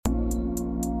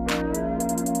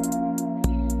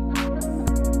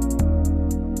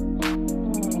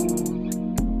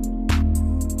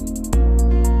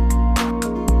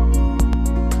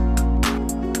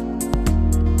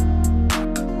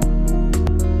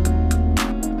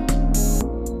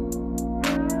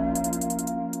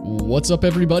What's up,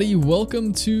 everybody?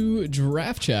 Welcome to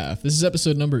Draft Chaff. This is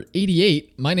episode number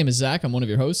 88. My name is Zach. I'm one of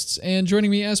your hosts, and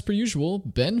joining me, as per usual,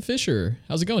 Ben Fisher.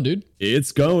 How's it going, dude?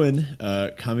 It's going.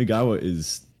 Kamigawa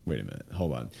is... Wait a minute.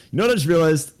 Hold on. You know what I just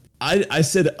realized? I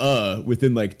said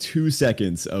within like 2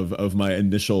 seconds of my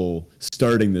initial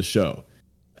starting the show.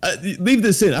 Leave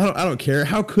this in. I don't care.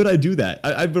 How could I do that?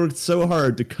 I've worked so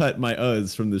hard to cut my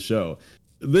from the show.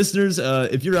 Listeners,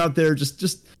 if you're out there,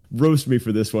 just roast me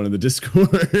for this one in the Discord.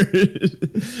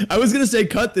 I was gonna say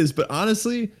cut this, but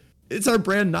honestly, it's our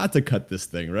brand not to cut this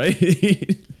thing, right?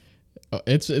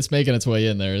 It's making its way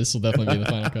in there. This will definitely be the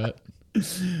final cut.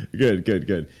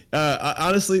 Good.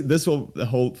 Honestly, this will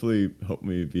hopefully help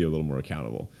me be a little more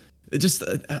accountable. I just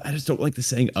don't like the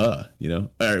saying you know.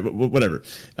 All right, whatever.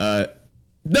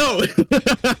 No.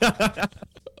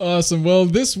 Awesome. Well,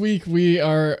 this week we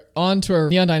are on to our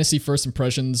Neon Dynasty first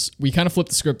impressions. We kind of flipped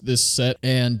the script this set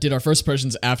and did our first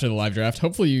impressions after the live draft.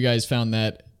 Hopefully you guys found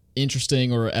that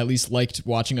interesting, or at least liked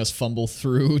watching us fumble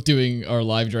through doing our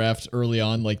live draft early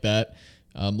on like that.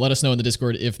 Let us know in the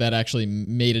Discord if that actually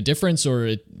made a difference or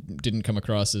it didn't come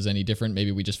across as any different.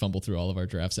 Maybe we just fumbled through all of our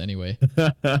drafts anyway.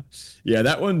 Yeah,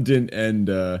 that one didn't end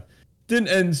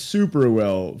super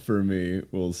well for me,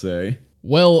 we'll say.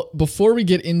 Well, before we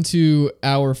get into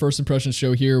our first impressions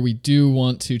show here, we do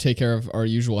want to take care of our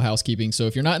usual housekeeping. So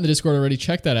if you're not in the Discord already,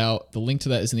 check that out. The link to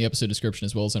that is in the episode description,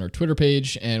 as well as on our Twitter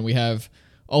page. And we have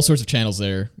all sorts of channels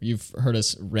there. You've heard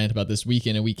us rant about this week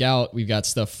in and week out. We've got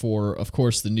stuff for, of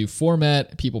course, the new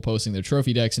format, people posting their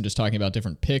trophy decks and just talking about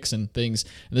different picks and things.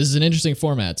 And this is an interesting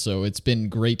format, so it's been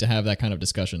great to have that kind of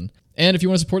discussion. And if you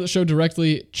want to support the show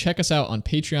directly, check us out on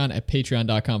Patreon at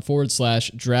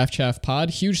patreon.com/draftchaffpod.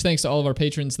 Huge thanks to all of our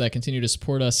patrons that continue to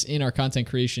support us in our content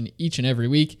creation each and every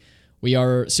week. We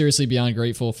are seriously beyond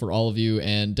grateful for all of you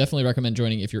and definitely recommend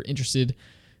joining if you're interested.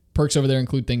 Perks over there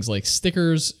include things like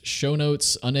stickers, show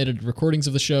notes, unedited recordings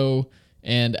of the show,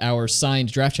 and our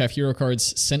signed Draft Chaff hero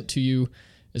cards sent to you,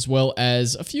 as well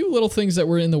as a few little things that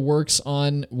were in the works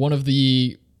on. One of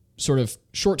the sort of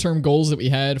short-term goals that we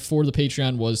had for the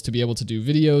Patreon was to be able to do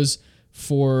videos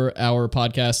for our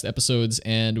podcast episodes,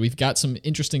 and we've got some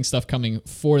interesting stuff coming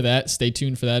for that. Stay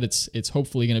tuned for that. It's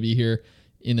hopefully going to be here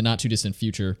in the not-too-distant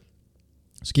future.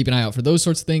 So keep an eye out for those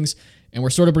sorts of things. And we're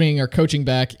sort of bringing our coaching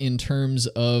back in terms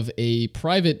of a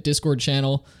private Discord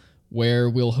channel where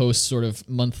we'll host sort of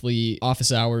monthly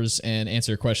office hours and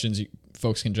answer questions.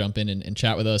 Folks can jump in and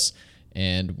chat with us,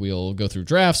 and we'll go through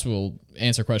drafts. We'll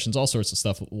answer questions, all sorts of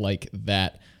stuff like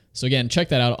that. So again, check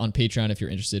that out on Patreon if you're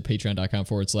interested.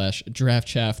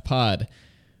 Patreon.com/draftchaffpod.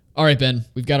 All right, Ben,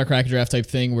 we've got our crack draft type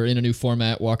thing. We're in a new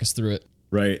format. Walk us through it.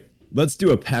 Right. Let's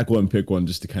do a pack one, pick one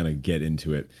just to kind of get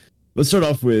into it. Let's start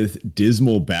off with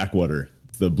Dismal Backwater.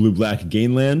 It's the blue-black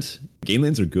Gainland.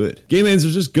 Gainlands are good. Gainlands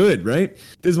are just good, right?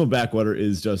 Dismal Backwater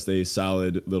is just a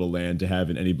solid little land to have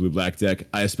in any blue-black deck.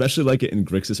 I especially like it in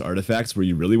Grixis Artifacts, where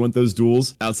you really want those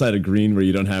duels outside of green, where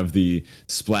you don't have the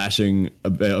splashing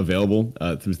available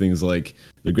through things like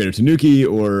the Greater Tanuki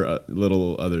or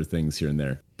little other things here and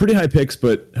there. Pretty high picks,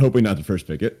 but hoping not to first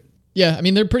pick it. Yeah, I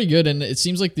mean, they're pretty good, and it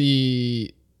seems like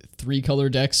the 3-color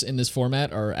decks in this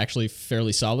format are actually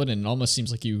fairly solid, and it almost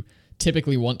seems like you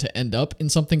typically want to end up in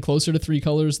something closer to 3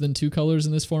 colors than 2 colors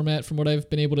in this format from what I've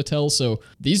been able to tell. So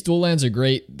these dual lands are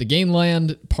great. The gain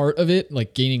land part of it,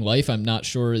 like gaining life, I'm not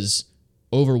sure is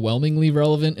overwhelmingly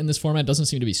relevant in this format. It doesn't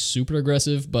seem to be super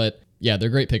aggressive, but yeah, they're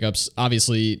great pickups.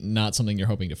 Obviously not something you're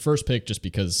hoping to first pick just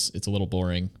because it's a little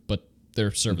boring, but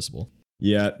they're serviceable.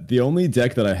 Yeah, the only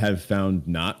deck that I have found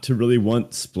not to really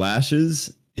want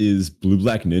splashes is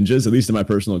blue-black ninjas, at least in my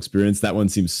personal experience. That one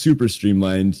seems super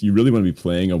streamlined. You really want to be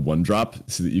playing a 1-drop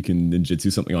so that you can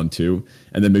ninjutsu something on 2,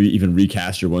 and then maybe even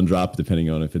recast your 1-drop depending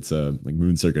on if it's a like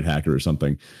Moon Circuit Hacker or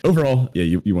something. Overall, yeah,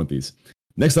 you want these.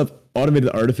 Next up, Automated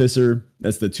Artificer.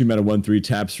 That's the 2-mana 1/3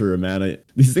 taps for a mana.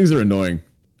 These things are annoying.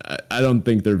 I don't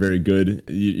think they're very good.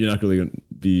 You're not really going to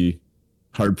be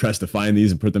hard-pressed to find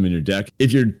these and put them in your deck.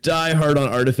 If you're die-hard on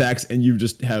artifacts and you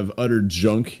just have utter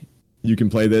junk, you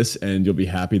can play this and you'll be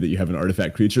happy that you have an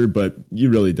artifact creature, but you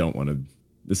really don't want to.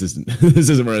 This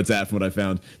isn't where it's at from what I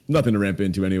found. Nothing to ramp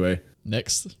into anyway.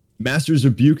 Next. Master's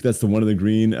Rebuke, that's the one in the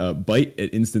green. Bite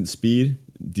at instant speed.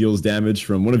 Deals damage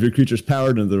from one of your creature's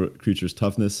power to the creature's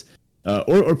toughness.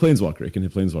 Or Planeswalker. It can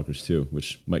hit Planeswalkers too,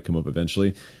 which might come up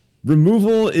eventually.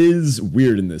 Removal is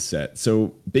weird in this set.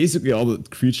 So basically, all the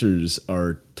creatures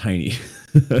are tiny.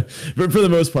 For the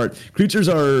most part, creatures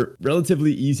are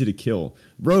relatively easy to kill.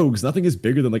 Rogues, nothing is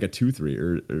bigger than like a 2/3,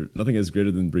 or nothing is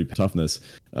greater than 3 toughness,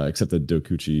 except the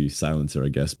Dokuchi Silencer, I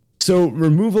guess. So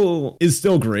removal is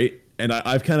still great, and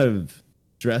I've kind of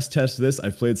stress tested this.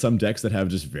 I've played some decks that have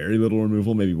just very little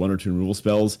removal, maybe 1 or 2 removal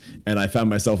spells, and I found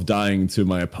myself dying to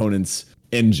my opponent's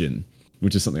engine,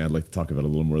 which is something I'd like to talk about a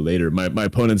little more later. My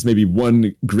opponent's maybe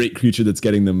one great creature that's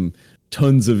getting them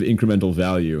tons of incremental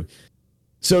value.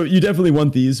 So you definitely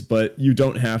want these, but you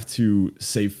don't have to,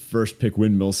 say, first pick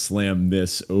Windmill Slam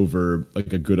this over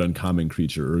like a good uncommon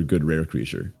creature or a good rare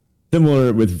creature.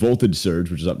 Similar with Voltage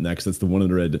Surge, which is up next. That's the 1 in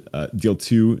the red. Deal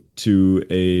 2 to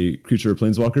a creature or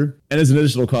planeswalker. And as an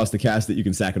additional cost to cast it, you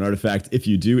can sack an artifact. If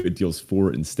you do, it deals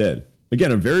 4 instead.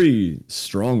 Again, a very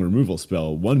strong removal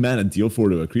spell. 1 mana deal 4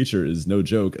 to a creature is no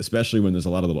joke, especially when there's a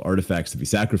lot of little artifacts to be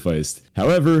sacrificed.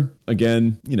 However,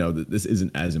 again, this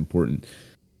isn't as important.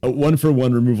 A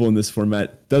 1-for-1 removal in this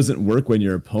format doesn't work when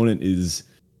your opponent is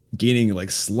gaining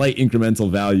like slight incremental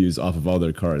values off of all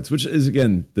their cards, which is,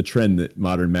 again, the trend that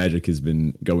Modern Magic has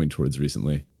been going towards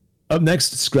recently. Up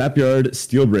next, Scrapyard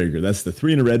Steelbreaker. That's the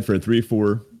 3 in a red for a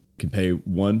 3/4. Can pay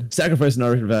 1, sacrifice an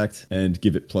artifact, and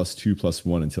give it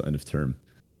 +2/+1 until end of turn.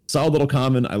 Solid little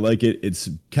common. I like it. It's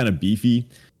kind of beefy.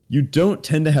 You don't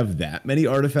tend to have that many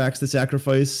artifacts to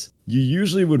sacrifice. You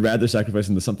usually would rather sacrifice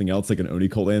into something else like an Oni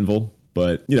Cult Anvil.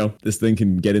 But, this thing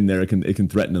can get in there. It can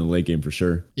threaten in the late game for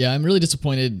sure. Yeah, I'm really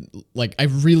disappointed. Like, I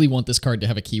really want this card to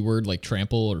have a keyword like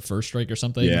trample or first strike or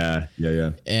something. Yeah.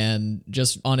 And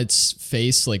just on its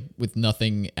face, like with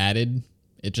nothing added,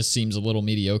 it just seems a little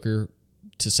mediocre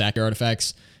to sack your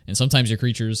artifacts and sometimes your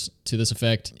creatures to this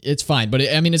effect. It's fine, but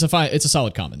it's a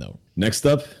solid common though. Next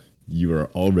up, You Are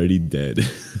Already Dead,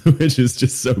 which is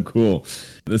just so cool.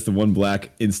 That's the 1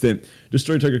 black instant.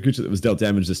 Destroy target creature that was dealt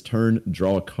damage this turn,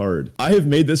 draw a card. I have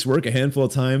made this work a handful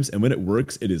of times, and when it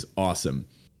works, it is awesome.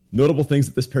 Notable things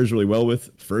that this pairs really well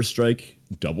with: first strike,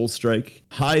 double strike,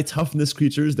 high toughness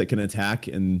creatures that can attack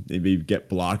and maybe get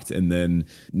blocked and then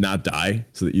not die,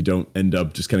 so that you don't end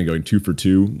up just kind of going 2 for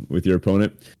 2 with your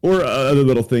opponent. Or other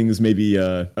little things, maybe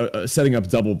setting up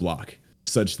double block,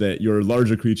 such that your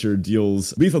larger creature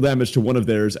deals lethal damage to one of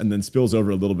theirs and then spills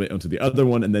over a little bit onto the other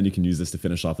one, and then you can use this to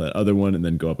finish off that other one and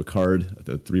then go up a card,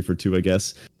 the 3 for 2, I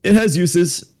guess. It has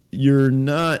uses. You're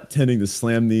not tending to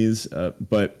slam these,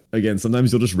 but again,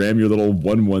 sometimes you'll just ram your little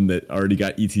 1/1 that already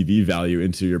got ETB value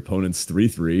into your opponent's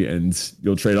 3/3, and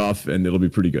you'll trade off, and it'll be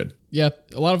pretty good. Yeah,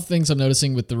 a lot of things I'm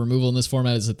noticing with the removal in this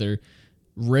format is that they're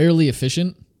rarely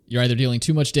efficient. You're either dealing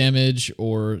too much damage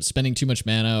or spending too much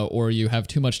mana, or you have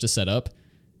too much to set up.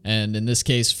 And in this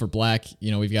case, for black,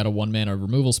 we've got a 1 mana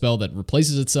removal spell that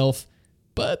replaces itself,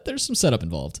 but there's some setup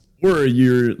involved. Or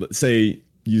let's say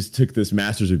you took this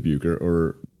Master's Rebuke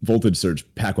or Voltage Surge,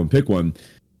 pack 1, pick 1.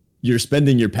 You're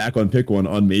spending your pack 1, pick 1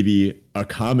 on maybe a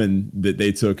common that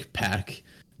they took pack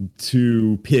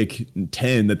to pick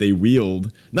 10 that they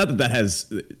wield. Not that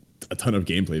has a ton of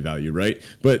gameplay value, right?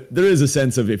 But there is a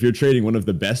sense of, if you're trading one of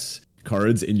the best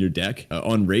cards in your deck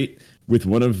on rate with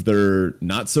one of their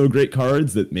not so great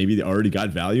cards that maybe they already got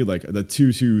value, like the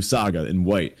 2/2 Saga in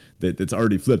white that's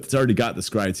already flipped, it's already got the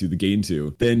Scry 2, the Gain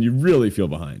 2, then you really feel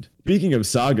behind. Speaking of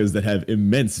sagas that have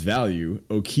immense value,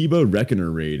 Okiba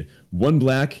Reckoner Raid. 1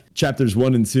 black, chapters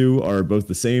 1 and 2 are both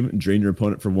the same. Drain your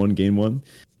opponent for 1, gain 1.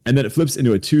 And then it flips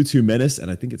into a 2/2 Menace, and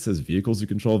I think it says vehicles you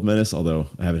control of Menace, although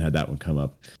I haven't had that one come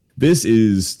up. This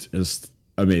is just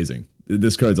amazing.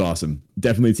 This card's awesome.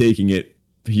 Definitely taking it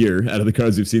here out of the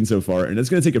cards we've seen so far, and it's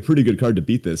going to take a pretty good card to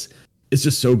beat this. It's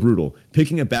just so brutal.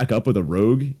 Picking it back up with a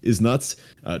rogue is nuts.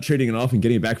 Trading it off and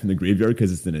getting it back from the graveyard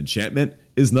because it's an enchantment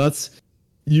is nuts.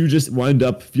 You just wind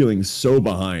up feeling so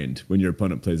behind when your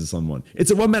opponent plays this on 1.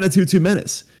 It's a 1 mana 2/2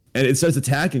 Menace, and it starts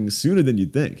attacking sooner than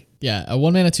you'd think. Yeah, a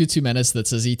 1 mana 2/2 Menace that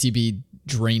says ETB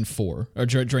drain 4, or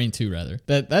drain 2 rather.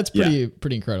 That's pretty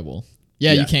incredible.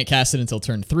 Yeah, you can't cast it until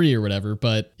turn 3 or whatever,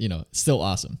 but it's still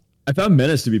awesome. I found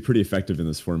Menace to be pretty effective in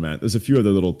this format. There's a few other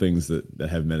little things that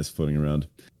have Menace floating around.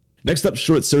 Next up,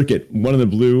 Short Circuit. 1 in the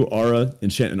blue, aura,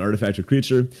 enchant an artifact or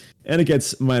creature, and it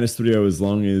gets -3/0 as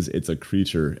long as it's a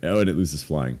creature. Oh, and it loses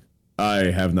flying.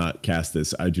 I have not cast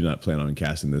this. I do not plan on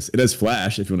casting this. It has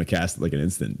flash if you want to cast it like an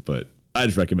instant, but I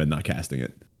just recommend not casting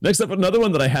it. Next up, another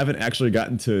one that I haven't actually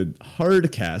gotten to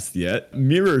hard cast yet.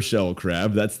 Mirror Shell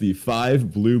Crab. That's the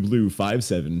 5 blue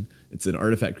 5/7. It's an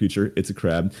artifact creature. It's a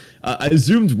crab. I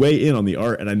zoomed way in on the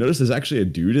art, and I noticed there's actually a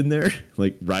dude in there,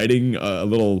 like riding a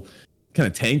little kind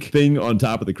of tank thing on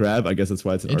top of the crab. I guess that's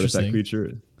why it's an artifact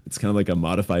creature. It's kind of like a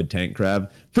modified tank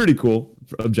crab. Pretty cool,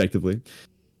 objectively.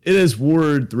 It is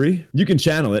Ward 3. You can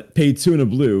channel it, pay 2 and a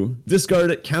blue, discard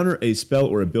it, counter a spell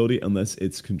or ability unless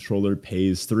its controller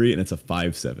pays 3, and it's a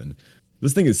 5/7.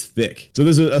 This thing is thick. So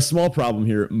there's a small problem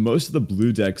here. Most of the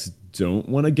blue decks don't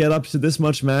want to get up to this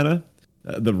much mana.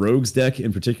 The Rogues deck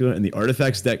in particular, and the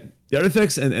Artifacts deck. The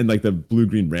Artifacts and like the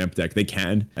blue-green ramp deck, they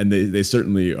can, and they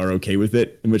certainly are okay with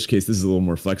it, in which case this is a little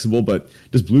more flexible. But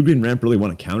does blue-green ramp really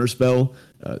want a counterspell?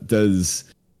 Does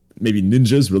maybe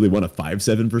ninjas really want a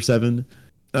 5/7 for 7?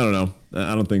 I don't know.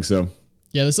 I don't think so.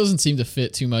 Yeah, this doesn't seem to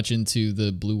fit too much into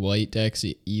the blue-white decks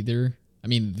either. I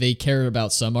mean, they care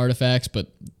about some artifacts, but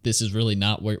this is really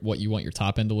not what you want your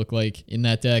top end to look like in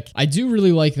that deck. I do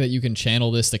really like that you can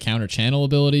channel this to counter channel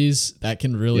abilities. That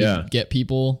can really get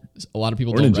people. A lot of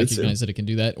people don't recognize that it can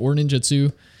do that. Or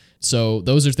ninjutsu. So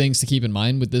those are things to keep in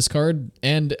mind with this card.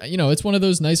 And, you know, it's one of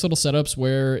those nice little setups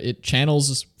where it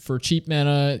channels for cheap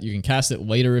mana. You can cast it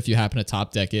later if you happen to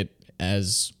top deck it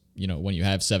as, you know, when you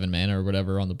have 7 mana or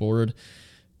whatever on the board.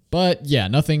 But yeah,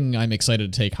 nothing I'm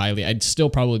excited to take highly. I'd still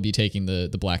probably be taking the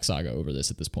Black Saga over this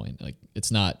at this point. Like,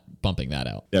 it's not bumping that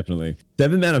out. Definitely.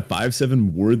 7 mana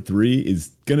 5/7 Ward 3 is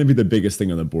going to be the biggest thing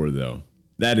on the board, though.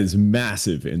 That is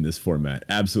massive in this format.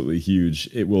 Absolutely huge.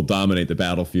 It will dominate the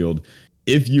battlefield.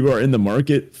 If you are in the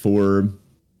market for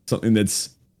something that's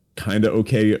kind of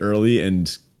okay early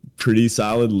and pretty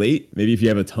solid late, maybe if you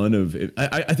have a ton of,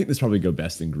 I think this probably go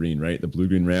best in green, right? The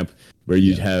blue-green ramp, where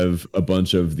you'd have a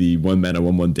bunch of the 1 mana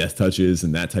 1/1 death touches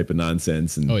and that type of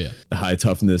nonsense, and the high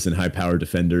toughness and high power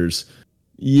defenders.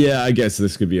 Yeah, I guess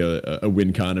this could be a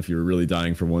win con if you're really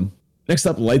dying for one. Next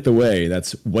up, Light the Way.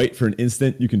 That's white for an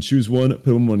instant. You can choose one,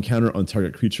 put a 1/1 counter on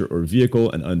target creature or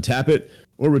vehicle and untap it,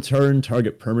 or return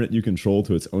target permanent you control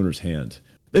to its owner's hand.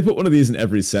 They put one of these in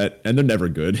every set, and they're never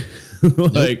good.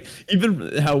 Like,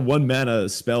 even how 1 mana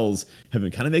spells have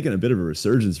been kind of making a bit of a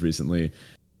resurgence recently.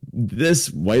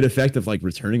 This white effect of like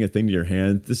returning a thing to your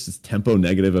hand, this is tempo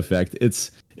negative effect.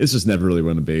 It's just never really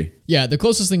going to be. Yeah, the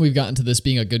closest thing we've gotten to this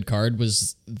being a good card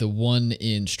was the one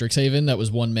in Strixhaven that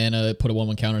was 1 mana, put a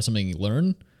 1/1 counter on something you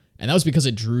learn. And that was because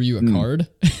it drew you a card.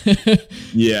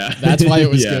 Yeah. That's why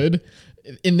it was good.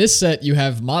 In this set, you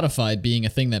have Modified being a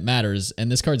thing that matters,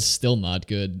 and this card's still not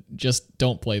good. Just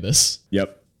don't play this.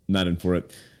 Yep, not in for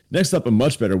it. Next up, a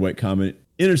much better white common,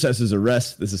 Intercessor's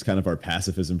Arrest. This is kind of our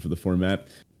pacifism for the format.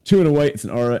 2 and a white, it's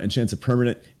an aura, enchants a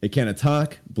permanent. It can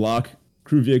attack, block,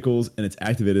 crew vehicles, and its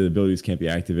activated abilities can't be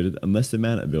activated unless the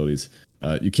mana abilities.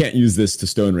 You can't use this to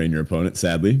Stone Rain your opponent,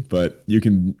 sadly, but you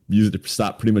can use it to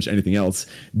stop pretty much anything else.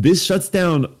 This shuts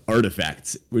down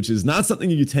artifacts, which is not something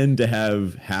you tend to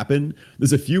have happen.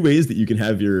 There's a few ways that you can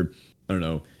have your,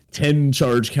 10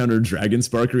 charge counter Dragon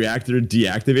Spark reactor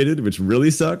deactivated, which really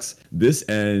sucks. This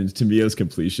and Tamio's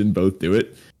Completion both do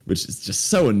it, which is just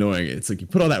so annoying. It's like you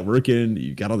put all that work in,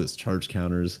 you got all those charge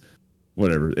counters,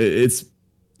 whatever. It's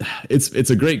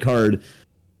a great card.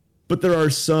 But there are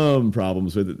some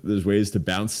problems with it. There's ways to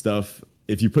bounce stuff.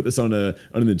 If you put this on an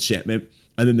enchantment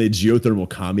and then they geothermal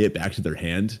Kami it back to their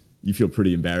hand, you feel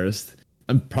pretty embarrassed.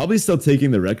 I'm probably still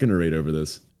taking the Reckoner Raid over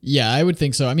this. Yeah, I would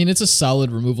think so. I mean, it's a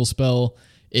solid removal spell.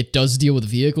 It does deal with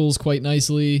vehicles quite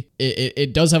nicely.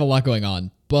 It does have a lot going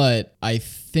on. But I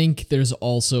think there's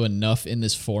also enough in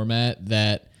this format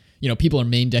that, people are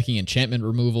main decking enchantment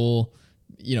removal.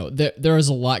 There is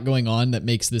a lot going on that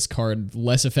makes this card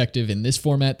less effective in this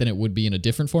format than it would be in a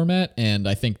different format, and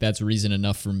I think that's reason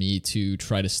enough for me to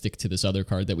try to stick to this other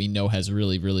card that we know has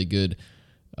really, really good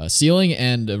ceiling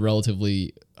and a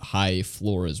relatively high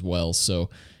floor as well. So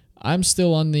I'm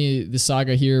still on the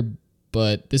Saga here,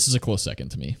 but this is a close second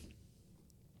to me.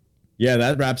 Yeah,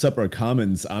 that wraps up our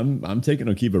commons. I'm taking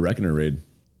Okiba Reckoner Raid.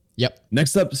 Yep.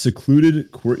 Next up,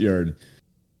 Secluded Courtyard.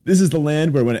 This is the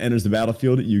land where when it enters the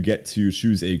battlefield, you get to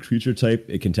choose a creature type.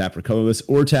 It can tap for colorless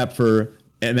or tap for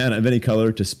a mana of any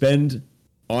color to spend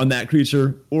on that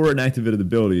creature or an activated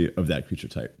ability of that creature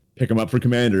type. Pick them up for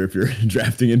commander if you're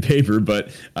drafting in paper, but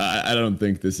I don't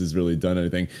think this has really done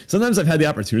anything. Sometimes I've had the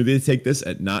opportunity to take this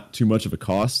at not too much of a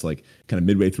cost, like kind of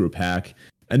midway through a pack.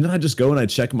 And then I just go and I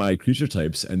check my creature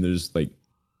types and there's like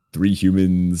 3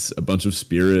 humans, a bunch of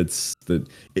spirits.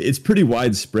 It's pretty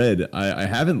widespread. I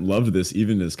haven't loved this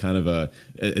even as kind of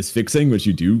as fixing, which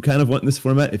you do kind of want in this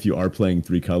format if you are playing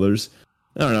 3 colors.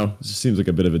 I don't know. It just seems like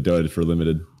a bit of a dud for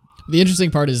limited. The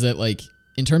interesting part is that, like,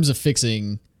 in terms of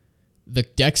fixing, the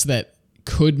decks that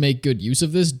could make good use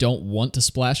of this don't want to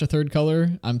splash a 3rd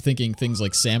color. I'm thinking things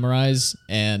like samurais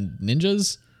and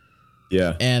ninjas.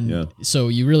 Yeah. So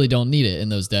you really don't need it in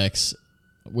those decks,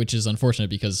 which is unfortunate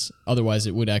because otherwise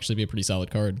it would actually be a pretty solid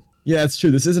card. Yeah, it's true.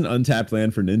 This is an untapped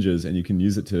land for ninjas, and you can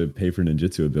use it to pay for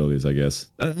ninjutsu abilities, I guess.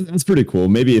 That's pretty cool.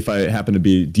 Maybe if I happen to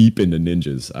be deep into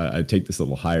ninjas, I'd take this a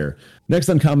little higher. Next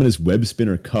uncommon is Web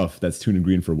Spinner Cuff. That's 2 and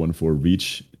green for 1/4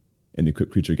 reach. And the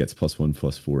equipped creature gets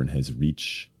 +1/+4 and has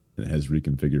reach. And it has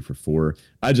reconfigured for 4.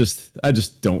 I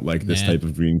just don't like this type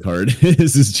of green card.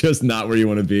 This is just not where you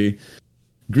want to be.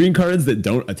 Green cards that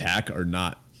don't attack are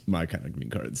not my kind of green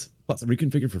cards. Plus,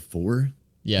 reconfigured for 4?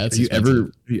 Yeah, are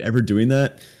you ever doing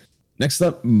that? Next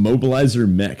up, Mobilizer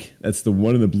Mech. That's the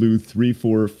one in the blue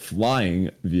 3/4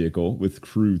 flying vehicle with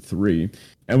crew 3.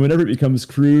 And whenever it becomes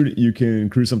crewed, you can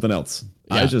crew something else.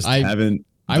 Yeah, I haven't.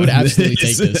 I would absolutely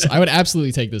take this. I would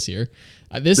absolutely take this here.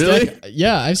 This really? deck,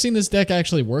 yeah, I've seen this deck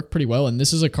actually work pretty well, and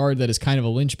this is a card that is kind of a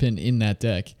linchpin in that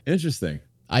deck. Interesting.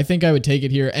 I think I would take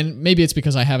it here, and maybe it's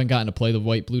because I haven't gotten to play the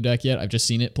white-blue deck yet. I've just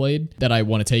seen it played, that I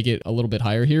want to take it a little bit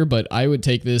higher here, but I would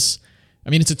take this. I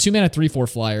mean, it's a 2-mana 3/4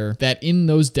 flyer that in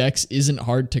those decks isn't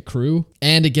hard to crew,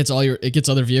 and it gets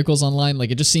other vehicles online.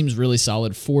 Like, it just seems really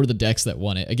solid for the decks that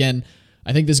want it. Again,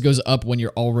 I think this goes up when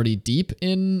you're already deep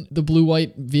in the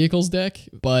blue-white vehicles deck,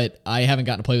 but I haven't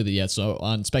gotten to play with it yet, so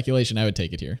on speculation, I would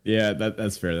take it here. Yeah,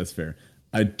 that's fair. That's fair.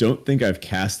 I don't think I've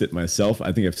cast it myself.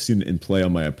 I think I've seen it in play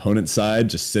on my opponent's side,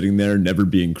 just sitting there, never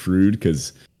being crewed,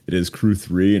 because it is crew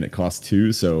 3 and it costs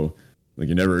 2, so like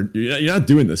you're not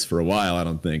doing this for a while, I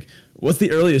don't think. What's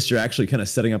the earliest you're actually kind of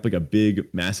setting up like a big,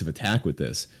 massive attack with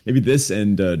this? Maybe this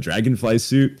and Dragonfly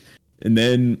Suit. And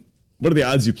then what are the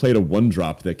odds you played a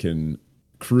 1-drop that can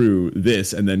crew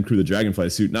this and then crew the Dragonfly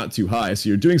Suit? Not too high. So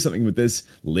you're doing something with this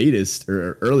latest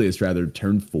or earliest rather,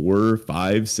 turn 4,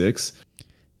 5, 6.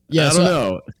 Yeah, I don't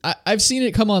know. I've seen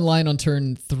it come online on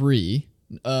turn 3.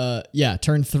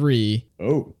 Turn 3.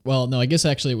 Oh. Well, no, I guess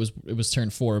actually it was turn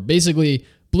 4. Basically,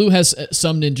 blue has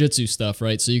some ninjutsu stuff,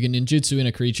 right? So you can ninjutsu in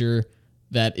a creature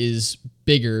that is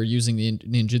bigger using the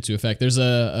ninjutsu effect. There's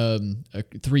a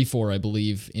 3/4, I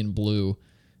believe, in blue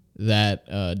that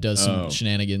does some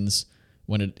shenanigans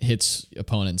when it hits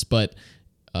opponents. But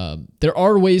there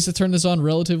are ways to turn this on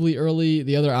relatively early.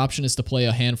 The other option is to play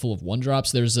a handful of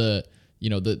 1-drops. There's the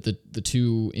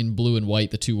 2 in blue and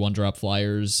white, the 2 1-drop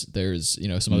flyers. There's,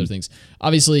 some other things.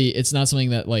 Obviously, it's not something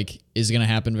that is going to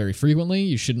happen very frequently.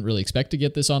 You shouldn't really expect to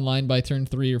get this online by turn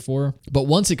 3 or 4. But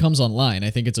once it comes online, I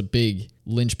think it's a big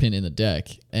linchpin in the deck,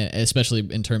 especially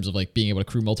in terms of being able to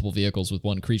crew multiple vehicles with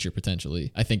one creature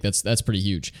potentially. I think that's pretty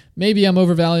huge. Maybe I'm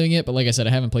overvaluing it, but like I said, I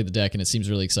haven't played the deck and it seems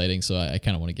really exciting, so I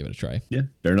kind of want to give it a try. Yeah,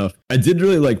 fair enough. I did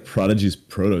really like Prodigy's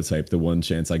Prototype, the one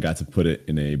chance I got to put it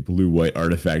in a blue-white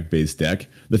artifact-based deck.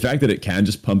 The fact that it can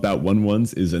just pump out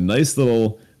 1/1s is a nice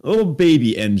little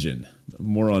baby engine.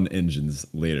 More on engines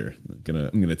later.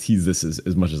 I'm gonna tease this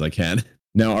as much as I can.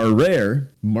 Now our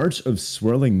rare, March of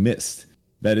Swirling Mist.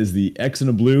 That is the X and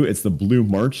a blue. It's the blue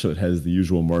March, so it has the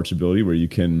usual March ability where you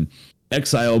can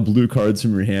exile blue cards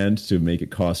from your hand to make it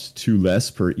cost 2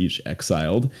 less per each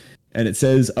exiled. And it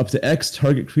says up to X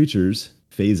target creatures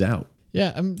phase out.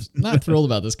 Yeah, I'm not thrilled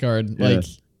about this card. Yeah.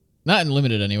 Not in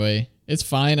limited anyway. It's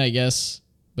fine, I guess,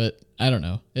 but I don't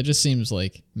know. It just seems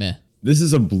like meh. This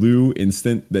is a blue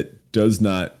instant that does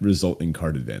not result in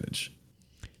card advantage.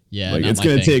 Yeah, it's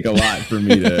going to take a lot for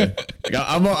me to.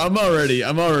 I'm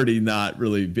already not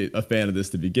really a fan of this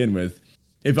to begin with.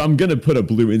 If I'm going to put a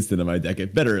blue instant in my deck,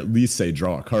 it better at least say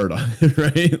draw a card on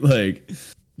it, right?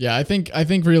 Yeah, I think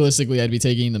realistically I'd be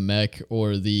taking the mech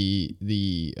or the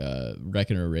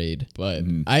Reckoner Raid, but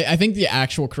I think the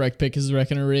actual correct pick is the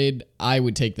Reckoner Raid. I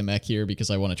would take the mech here because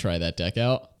I want to try that deck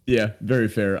out. Yeah, very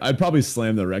fair. I'd probably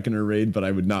slam the Reckoner Raid, but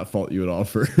I would not fault you at all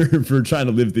for trying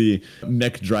to live the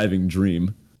mech driving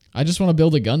dream. I just want to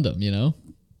build a Gundam,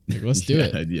 let's do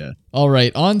it. Yeah. All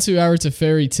right, on to our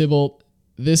Teferi Tibalt.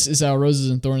 This is our Roses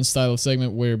and Thorns style of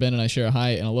segment where Ben and I share a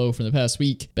high and a low from the past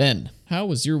week. Ben, how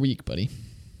was your week, buddy?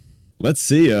 Let's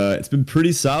see. It's been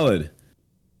pretty solid.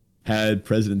 Had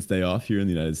President's Day off here in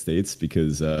the United States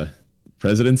because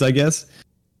presidents, I guess.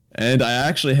 And I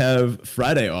actually have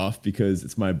Friday off because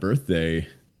it's my birthday.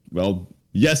 Well,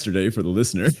 yesterday for the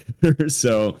listener.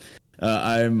 So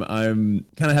I'm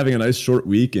kind of having a nice short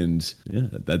week, and yeah,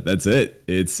 that's it.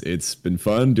 It's been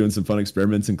fun doing some fun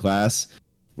experiments in class.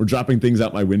 We're dropping things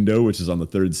out my window, which is on the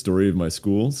 3rd story of my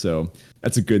school, so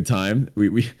that's a good time.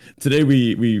 Today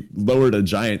we lowered a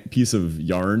giant piece of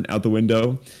yarn out the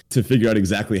window to figure out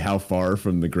exactly how far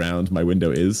from the ground my window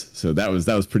is. So that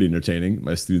was pretty entertaining.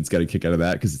 My students got a kick out of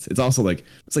that because it's also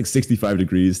it's like 65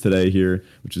 degrees today here,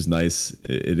 which is nice.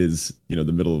 It is the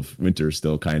middle of winter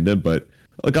still kind of, but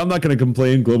look, I'm not going to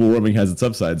complain. Global warming has its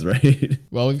upsides, right?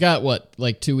 Well, we've got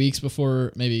 2 weeks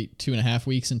before, maybe 2.5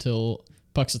 weeks until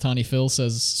Puxatani Phil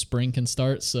says spring can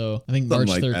start, so I think March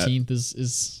 13th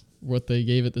is what they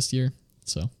gave it this year.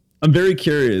 So I'm very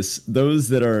curious. Those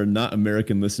that are not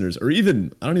American listeners, or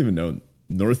even I don't even know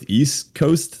Northeast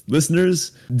Coast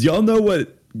listeners, do y'all know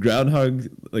what Groundhog,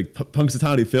 like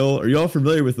Punxsutawney Phil? Are y'all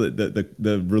familiar with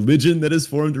the religion that is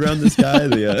formed around this guy?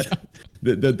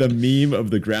 The meme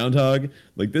of the groundhog.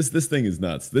 Like this thing is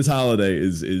nuts. This holiday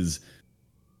is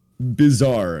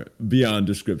bizarre beyond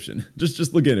description.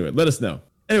 Just look into it. Let us know.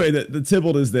 Anyway, the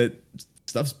Tybalt is that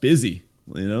stuff's busy.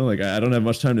 You know, like I don't have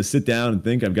much time to sit down and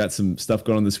think. I've got some stuff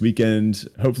going on this weekend.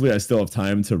 Hopefully I still have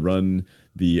time to run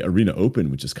the Arena Open,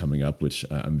 which is coming up, which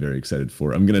I'm very excited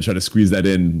for. I'm going to try to squeeze that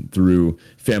in through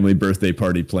family birthday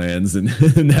party plans and,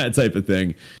 and that type of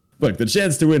thing. Look, the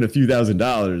chance to win a few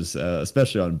 $1,000s,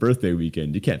 especially on birthday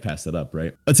weekend, you can't pass that up,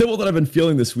 right? A tip that I've been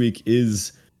feeling this week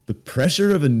is the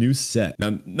pressure of a new set.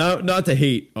 Now, not to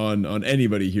hate on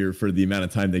anybody here for the amount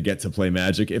of time they get to play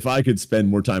Magic. If I could spend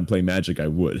more time playing Magic, I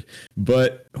would.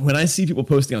 But when I see people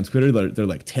posting on Twitter, they're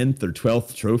like 10th or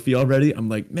 12th trophy already, I'm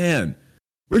like, man,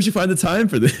 where'd you find the time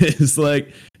for this?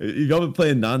 Like, y'all been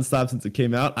playing nonstop since it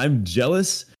came out. I'm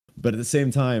jealous, but at the same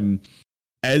time,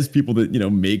 as people that,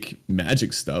 make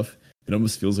Magic stuff, it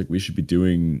almost feels like we should be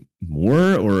doing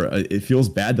more, or it feels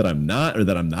bad that I'm not, or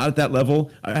that I'm not at that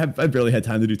level. I barely had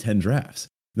time to do 10 drafts.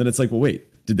 Then it's like, well,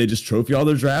 wait, did they just trophy all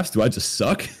their drafts? Do I just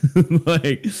suck?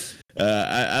 Like,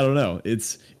 I don't know.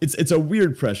 It's a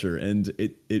weird pressure, and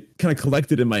it kind of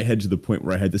collected in my head to the point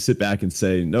where I had to sit back and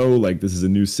say, no, like this is a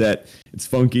new set. It's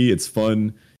funky. It's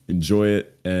fun. Enjoy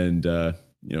it. And,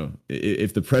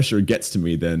 if the pressure gets to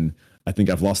me, then I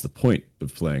think I've lost the point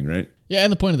of playing, right? Yeah,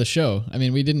 and the point of the show. I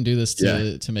mean, we didn't do this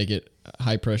to make it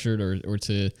high pressured or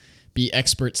to be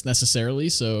experts necessarily.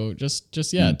 So just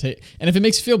take. And if it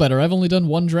makes you feel better, I've only done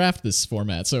one draft this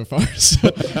format so far. So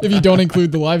if you don't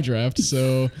include the live draft,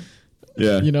 so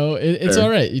yeah, it's all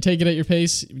right. You take it at your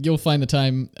pace. You'll find the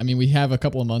time. I mean, we have a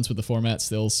couple of months with the format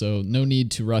still, so no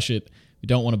need to rush it. We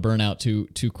don't want to burn out too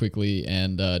quickly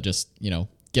and just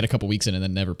get a couple weeks in and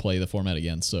then never play the format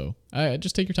again. So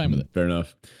just take your time with it. Fair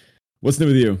enough. What's new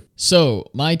with you? So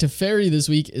my Teferi this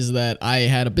week is that I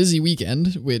had a busy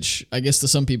weekend, which I guess to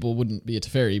some people wouldn't be a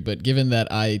Teferi, but given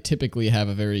that I typically have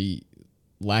a very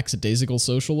lackadaisical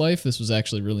social life, this was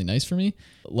actually really nice for me.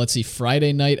 Let's see,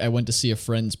 Friday night I went to see a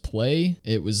friend's play.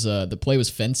 It was the play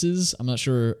was Fences. I'm not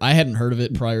sure, I hadn't heard of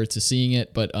it prior to seeing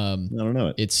it, but I don't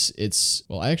know it. It's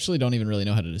well, I actually don't even really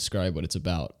know how to describe what it's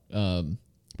about.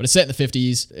 But it's set in the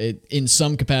 50s. It in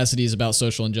some capacity is about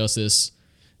social injustice.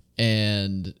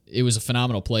 And it was a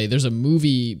phenomenal play. There's a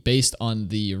movie based on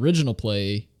the original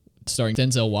play starring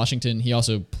Denzel Washington. He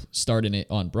also starred in it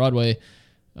on Broadway.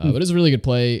 But it was a really good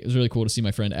play. It was really cool to see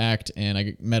my friend act. And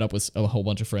I met up with a whole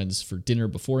bunch of friends for dinner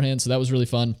beforehand. So that was really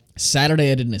fun.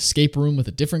 Saturday, I did an escape room with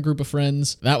a different group of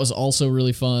friends. That was also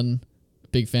really fun.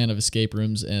 Big fan of escape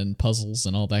rooms and puzzles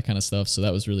and all that kind of stuff. So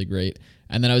that was really great.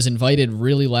 And then I was invited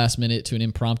really last minute to an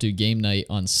impromptu game night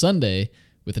on Sunday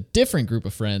with a different group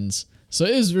of friends. So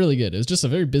it was really good. It was just a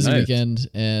very busy weekend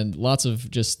and lots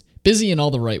of just busy in all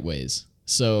the right ways.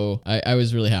 So I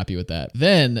was really happy with that.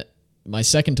 Then my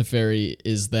second Teferi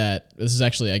is that this is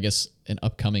actually, I guess, an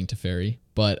upcoming Teferi,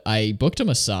 but I booked a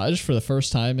massage for the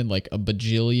first time in like a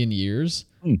bajillion years.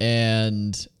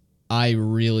 And I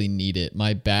really need it.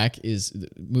 My back is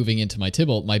moving into my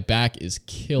Tybalt. My back is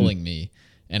killing me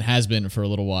and has been for a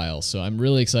little while. So I'm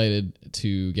really excited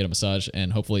to get a massage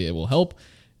and hopefully it will help.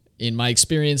 In my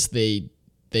experience, they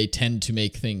tend to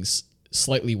make things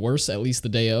slightly worse, at least the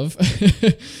day of.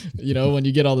 When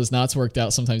you get all those knots worked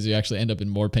out, sometimes you actually end up in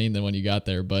more pain than when you got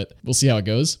there, but we'll see how it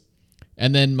goes.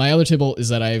 And then my other Tybalt is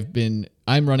that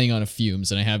I'm running on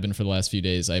fumes, and I have been for the last few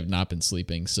days. I have not been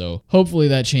sleeping, so hopefully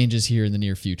that changes here in the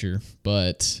near future.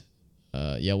 But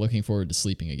looking forward to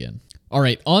sleeping again. All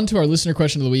right, on to our listener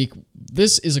question of the week.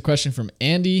 This is a question from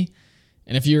Andy.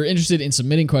 And if you're interested in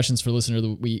submitting questions for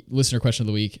listener question of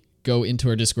the week, go into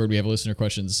our Discord. We have a listener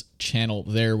questions channel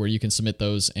there where you can submit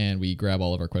those, and we grab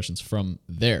all of our questions from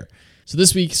there. So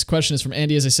this week's question is from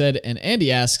Andy, as I said, and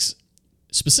Andy asks,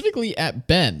 specifically at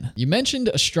Ben, you mentioned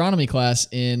astronomy class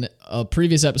in a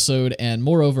previous episode and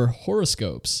moreover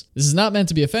horoscopes. This is not meant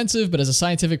to be offensive, but as a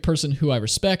scientific person who I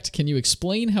respect, can you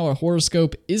explain how a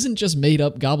horoscope isn't just made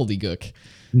up gobbledygook?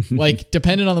 Like,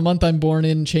 dependent on the month I'm born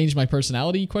in, change my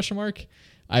personality, ?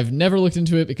 I've never looked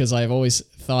into it because I've always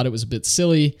thought it was a bit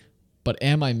silly, but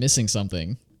am I missing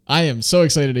something? I am so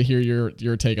excited to hear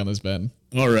your take on this, Ben.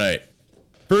 All right.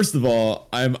 First of all,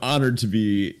 I'm honored to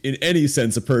be, in any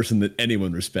sense, a person that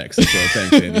anyone respects. So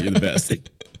thanks, Andy. You're the best.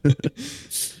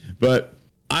 But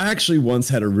I actually once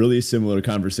had a really similar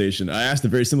conversation. I asked a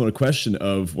very similar question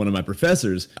of one of my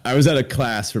professors. I was at a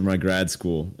class for my grad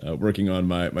school working on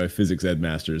my physics ed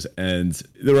masters, and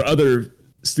there were other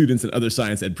students and other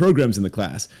science ed programs in the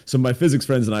class. So my physics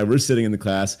friends and I were sitting in the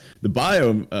class. The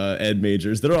bio ed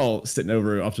majors, they're all sitting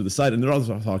over off to the side, and they're all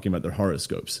talking about their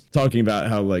horoscopes, talking about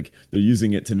how like they're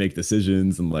using it to make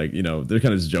decisions, and like, you know, they're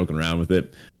kind of just joking around with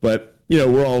it. But, you know,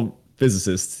 we're all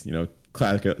physicists, you know,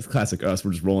 classic us,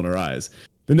 we're just rolling our eyes.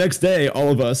 The next day, all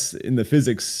of us in the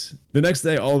physics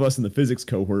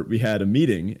cohort, we had a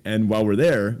meeting. And while we're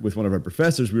there with one of our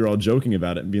professors, we were all joking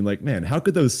about it and being like, man, how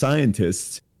could those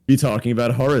scientists be talking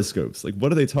about horoscopes? Like,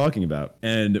 what are they talking about?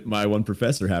 And my one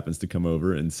professor happens to come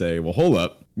over and say, well, hold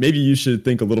up, maybe you should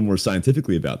think a little more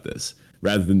scientifically about this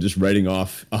rather than just writing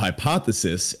off a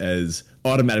hypothesis as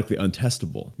automatically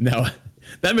untestable. Now,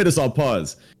 that made us all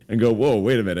pause and go, whoa,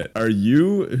 wait a minute. Are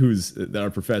you, who's our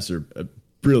professor, a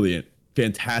brilliant,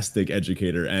 fantastic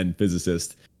educator and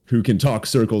physicist who can talk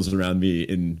circles around me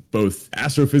in both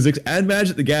astrophysics and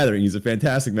Magic the Gathering? He's a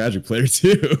fantastic Magic player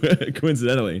too,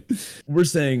 coincidentally. We're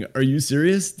saying, are you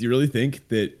serious? Do you really think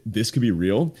that this could be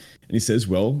real? And he says,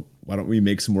 well, why don't we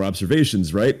make some more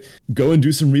observations, right? Go and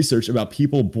do some research about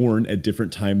people born at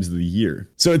different times of the year.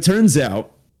 So it turns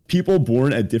out people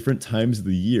born at different times of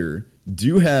the year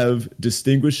do have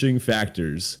distinguishing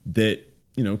factors that,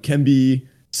 you know, can be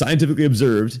scientifically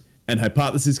observed, and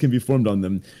hypotheses can be formed on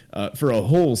them for a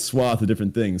whole swath of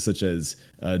different things, such as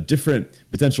different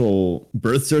potential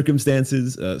birth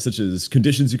circumstances, such as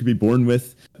conditions you could be born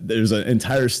with. There's an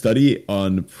entire study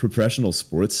on professional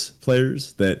sports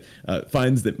players that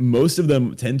finds that most of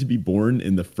them tend to be born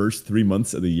in the first 3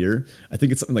 months of the year. I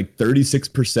think it's something like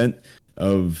 36%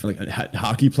 of like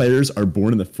hockey players are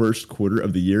born in the first quarter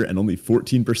of the year, and only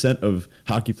 14% of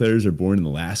hockey players are born in the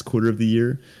last quarter of the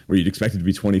year, where you'd expect it to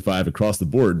be 25 across the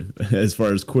board as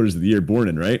far as quarters of the year born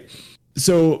in, right?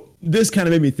 So this kind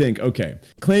of made me think, okay,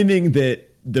 claiming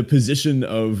that the position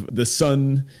of the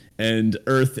sun and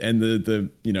Earth and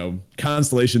the you know,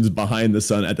 constellations behind the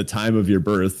sun at the time of your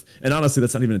birth, and honestly,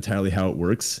 that's not even entirely how it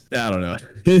works. I don't know.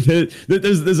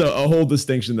 There's a whole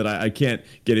distinction that I can't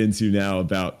get into now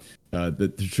about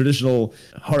the traditional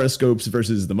horoscopes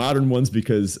versus the modern ones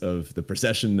because of the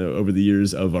precession over the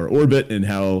years of our orbit and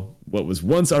how what was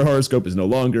once our horoscope is no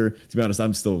longer. To be honest,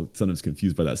 I'm still sometimes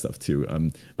confused by that stuff too.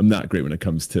 I'm not great when it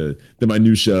comes to the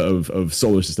minutia of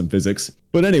solar system physics.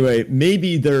 But anyway,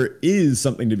 maybe there is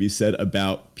something to be said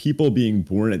about people being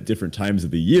born at different times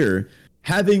of the year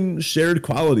having shared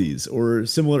qualities or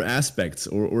similar aspects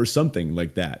or something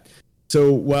like that.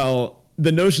 So while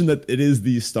the notion that it is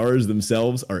the stars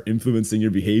themselves are influencing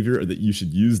your behavior or that you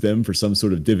should use them for some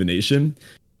sort of divination,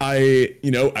 I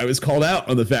was called out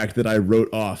on the fact that I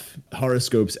wrote off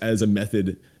horoscopes as a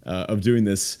method of doing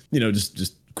this,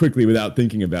 just quickly without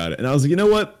thinking about it. And I was like, you know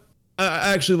what?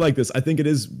 I actually like this. I think it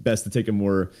is best to take a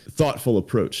more thoughtful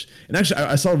approach. And actually,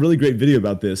 I saw a really great video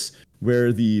about this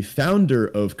where the founder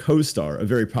of CoStar, a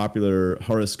very popular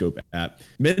horoscope app,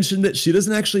 mentioned that she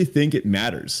doesn't actually think it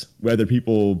matters whether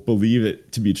people believe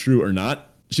it to be true or not.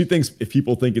 She thinks if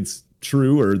people think it's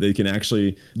true or they can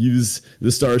actually use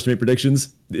the stars to make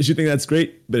predictions, she thinks that's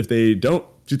great. But if they don't,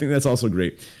 she thinks that's also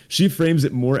great. She frames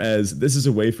it more as this is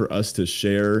a way for us to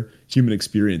share human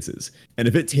experiences. And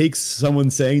if it takes someone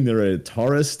saying they're a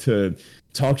Taurus to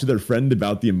talk to their friend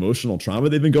about the emotional trauma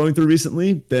they've been going through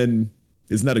recently, then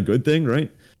isn't that a good thing, right?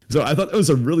 So I thought that was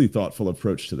a really thoughtful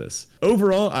approach to this.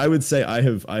 Overall, I would say I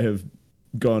have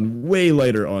gone way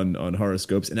lighter on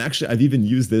horoscopes, and actually I've even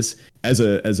used this as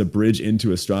a bridge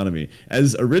into astronomy.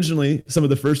 As originally some of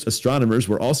the first astronomers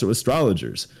were also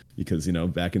astrologers, because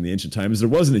back in the ancient times there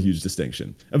wasn't a huge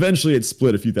distinction. Eventually it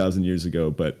split a few thousand years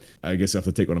ago, but I guess I have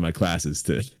to take one of my classes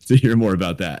to hear more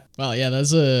about that. Well, yeah,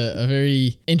 that's a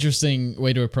very interesting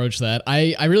way to approach that.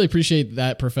 I really appreciate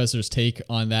that professor's take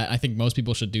on that. I think most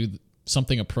people should do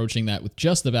something approaching that with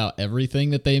just about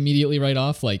everything that they immediately write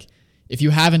off. Like, if you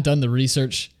haven't done the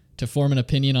research to form an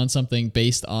opinion on something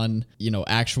based on,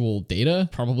 actual data,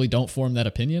 probably don't form that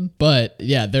opinion. But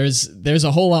yeah, there's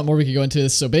a whole lot more we could go into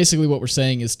this. So basically what we're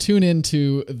saying is tune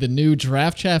into the new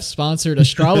Draft Chaff sponsored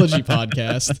astrology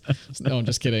podcast. No, I'm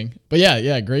just kidding. But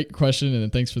yeah, great question.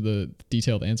 And thanks for the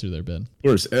detailed answer there, Ben. Of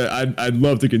course. I'd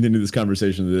love to continue this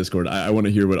conversation in the Discord. I want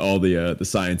to hear what all the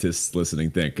scientists listening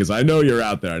think, because I know you're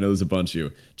out there. I know there's a bunch of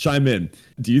you. Chime in.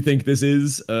 Do you think this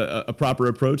is a proper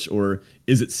approach, or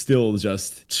is it still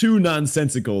just too too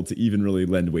nonsensical to even really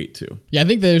lend weight to. Yeah, I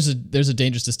think there's a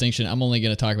dangerous distinction. I'm only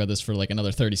going to talk about this for like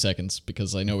another 30 seconds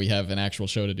because I know we have an actual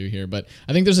show to do here, but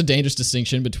I think there's a dangerous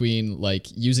distinction between like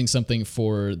using something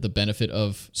for the benefit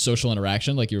of social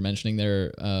interaction, like you were mentioning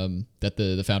there, that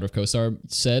the founder of CoStar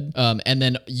said, and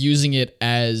then using it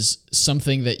as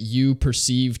something that you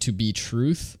perceive to be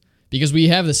truth. Because we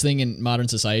have this thing in modern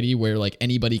society where like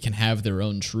anybody can have their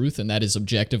own truth, and that is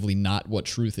objectively not what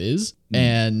truth is.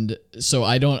 And so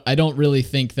I don't really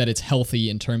think that it's healthy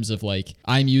in terms of like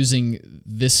I'm using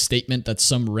this statement that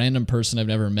some random person I've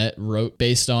never met wrote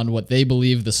based on what they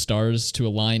believe the stars to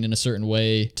align in a certain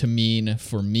way to mean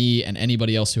for me and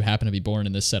anybody else who happen to be born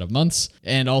in this set of months.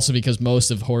 And also because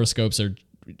most of horoscopes are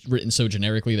written so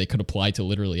generically they could apply to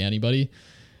literally anybody.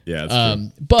 Yeah, that's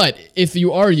true. But if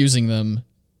you are using them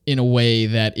in a way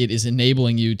that it is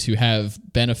enabling you to have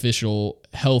beneficial,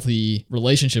 healthy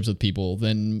relationships with people,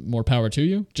 then more power to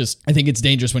you. Just, I think it's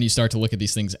dangerous when you start to look at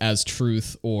these things as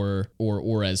truth or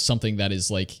as something that is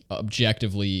like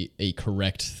objectively a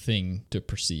correct thing to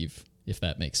perceive, if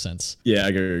that makes sense. Yeah,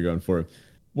 I get what you're going for.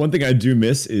 One thing I do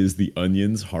miss is the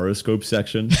Onion's horoscope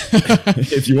section.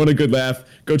 If you want a good laugh,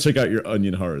 go check out your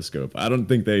Onion horoscope. I don't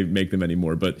think they make them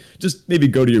anymore, but just maybe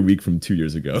go to your week from 2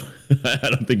 years ago. I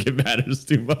don't think it matters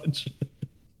too much.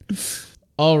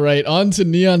 All right, on to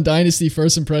Neon Dynasty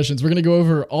first impressions. We're going to go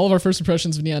over all of our first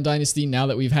impressions of Neon Dynasty now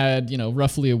that we've had,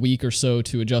 roughly a week or so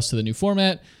to adjust to the new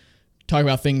format. Talk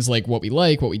about things like what we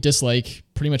like, what we dislike,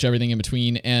 pretty much everything in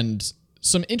between, and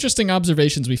some interesting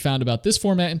observations we found about this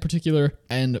format in particular,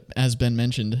 and as Ben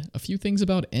mentioned, a few things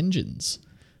about engines.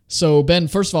 So Ben,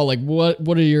 first of all, like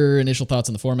what are your initial thoughts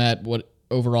on the format? What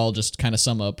overall, just kind of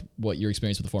sum up what your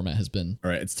experience with the format has been?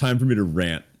 All right, it's time for me to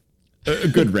rant. A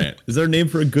good rant. Is there a name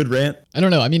for a good rant? I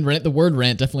don't know. I mean, the word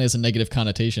rant definitely has a negative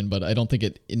connotation, but I don't think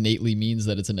it innately means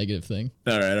that it's a negative thing.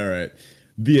 All right.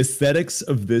 The aesthetics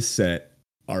of this set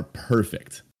are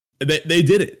perfect. They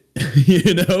did it. If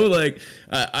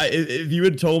you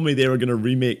had told me they were going to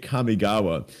remake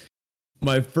Kamigawa,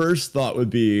 my first thought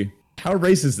would be, how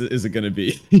racist is it going to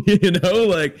be?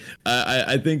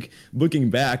 I think looking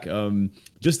back,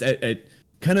 just at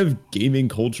kind of gaming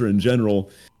culture in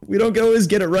general, we don't always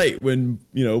get it right when,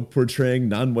 portraying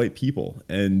non-white people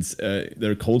and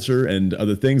their culture and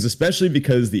other things, especially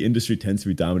because the industry tends to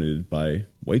be dominated by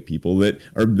white people that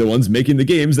are the ones making the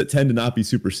games that tend to not be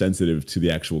super sensitive to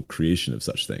the actual creation of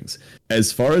such things.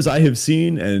 As far as I have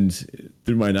seen and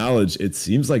through my knowledge, it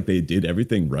seems like they did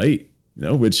everything right.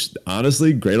 Which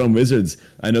honestly, great on Wizards.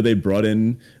 I know they brought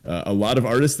in a lot of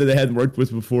artists that they hadn't worked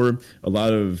with before, a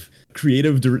lot of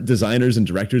creative designers and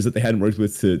directors that they hadn't worked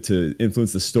with to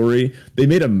influence the story. They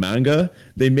made a manga.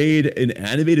 They made an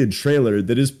animated trailer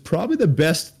that is probably the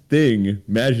best thing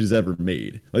Magic has ever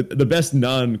made. Like the best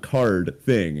non-card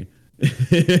thing.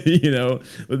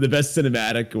 The best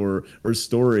cinematic or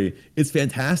story. It's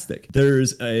fantastic.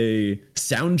 There's a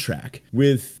soundtrack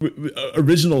with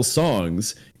original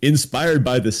songs inspired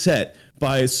by the set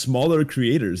by smaller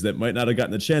creators that might not have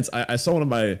gotten the chance. I saw one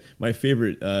of my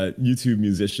favorite YouTube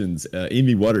musicians,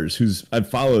 Amy Waters, who's I've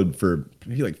followed for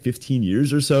maybe like 15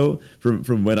 years or so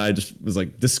from when I just was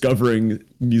like discovering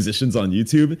musicians on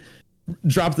YouTube,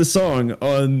 dropped the song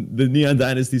on the Neon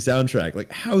Dynasty soundtrack.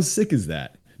 Like, how sick is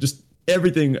that? Just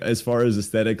everything as far as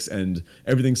aesthetics and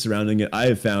everything surrounding it, I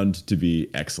have found to be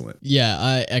excellent. Yeah,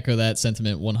 I echo that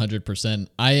sentiment 100%.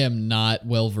 I am not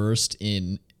well versed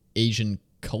in Asian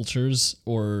cultures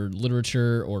or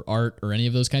literature or art or any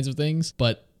of those kinds of things,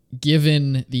 but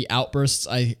given the outbursts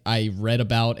I read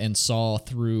about and saw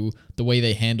through the way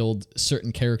they handled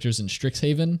certain characters in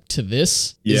Strixhaven to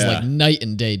this is like night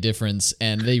and day difference,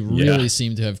 and they really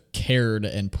seem to have cared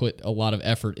and put a lot of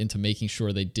effort into making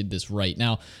sure they did this right.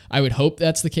 Now, I would hope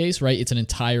that's the case, right? It's an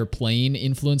entire plane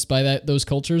influenced by those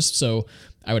cultures, so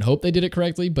I would hope they did it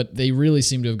correctly, but they really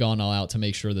seem to have gone all out to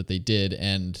make sure that they did,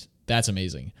 and that's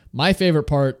amazing. My favorite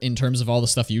part in terms of all the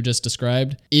stuff you just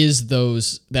described is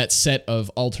that set of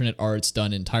alternate arts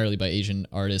done entirely by Asian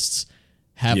artists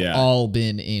have all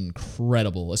been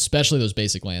incredible, especially those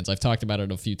basic lands. I've talked about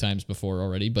it a few times before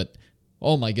already, but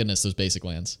oh my goodness, those basic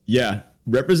lands. Yeah,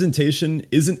 representation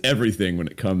isn't everything when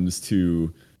it comes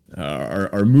to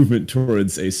our movement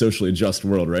towards a socially just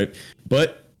world, right?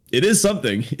 But it is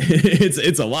something.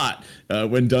 It's a lot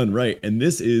when done right. And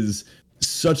this is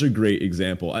such a great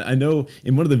example. I know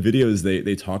in one of the videos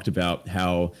they talked about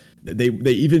how they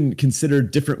even consider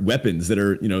different weapons that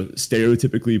are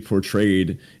stereotypically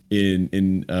portrayed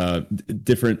in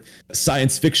different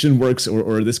science fiction works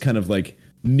or this kind of like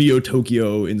Neo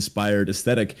Tokyo inspired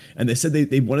aesthetic, and they said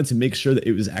they wanted to make sure that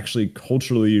it was actually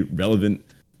culturally relevant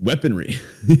weaponry,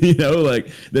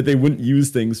 like that they wouldn't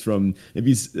use things from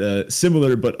maybe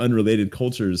similar but unrelated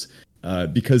cultures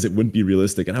because it wouldn't be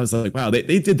realistic. And I was like, wow, they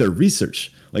did their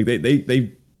research. Like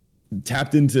they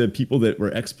tapped into people that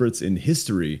were experts in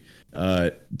history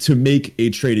to make a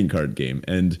trading card game.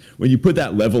 And when you put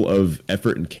that level of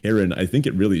effort and care in, I think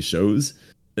it really shows.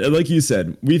 Like you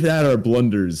said, we've had our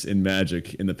blunders in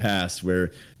Magic in the past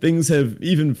where things have,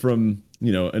 even from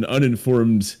an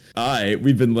uninformed eye,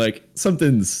 we've been like,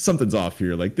 something's off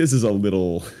here. Like this is a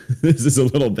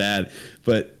little bad.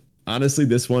 But honestly,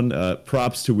 this one,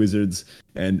 props to Wizards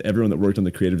and everyone that worked on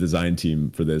the creative design team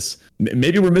for this.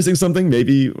 Maybe we're missing something.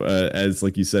 Maybe, as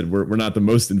like you said, we're not the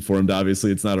most informed.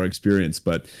 Obviously, it's not our experience.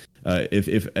 But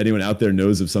if anyone out there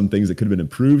knows of some things that could have been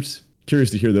improved,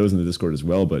 curious to hear those in the Discord as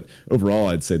well. But overall,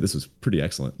 I'd say this was pretty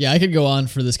excellent. Yeah, I could go on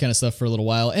for this kind of stuff for a little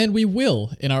while, and we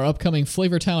will in our upcoming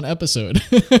Flavor Town episode.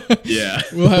 Yeah.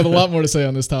 We'll have a lot more to say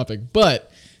on this topic.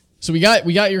 But so we got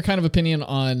your kind of opinion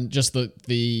on just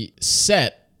the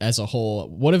set as a whole.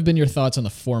 What have been your thoughts on the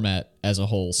format as a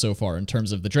whole so far in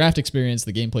terms of the draft experience,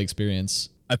 the gameplay experience?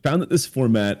 I found that this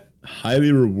format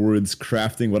highly rewards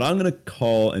crafting what I'm going to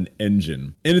call an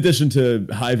engine, in addition to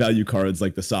high value cards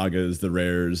like the sagas, the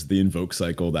rares, the invoke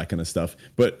cycle, that kind of stuff.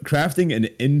 But crafting an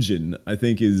engine, I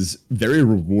think, is very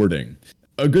rewarding.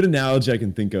 A good analogy I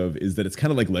can think of is that it's kind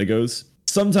of like Legos.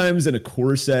 Sometimes in a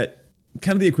core set,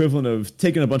 kind of the equivalent of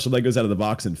taking a bunch of Legos out of the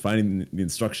box and finding the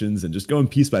instructions and just going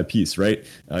piece by piece, right?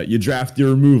 You draft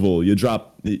your removal, you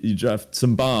draft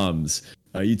some bombs,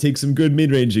 you take some good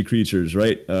mid-rangey creatures,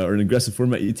 right? Or an aggressive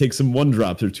format, you take some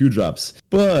 1-drops or 2-drops.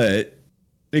 But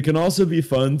it can also be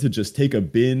fun to just take a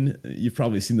bin. You've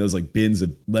probably seen those like bins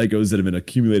of Legos that have been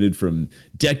accumulated from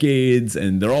decades,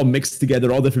 and they're all mixed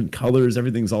together, all different colors.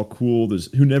 Everything's all cool.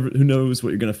 There's who knows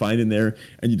what you're gonna find in there,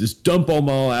 and you just dump them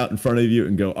all out in front of you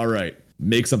and go, all right,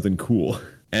 make something cool.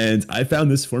 And I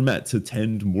found this format to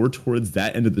tend more towards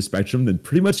that end of the spectrum than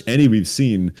pretty much any we've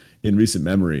seen in recent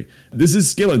memory. This is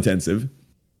skill intensive.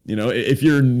 If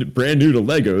you're brand new to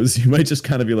Legos, you might just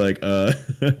kind of be like,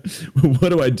 what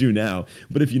do I do now?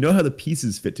 But if you know how the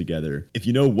pieces fit together, if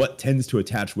you know what tends to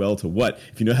attach well to what,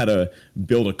 if you know how to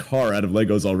build a car out of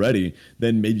Legos already,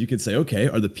 then maybe you could say, okay,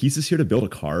 are the pieces here to build a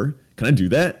car? Can I do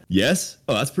that? Yes.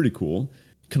 Oh, that's pretty cool.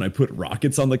 Can I put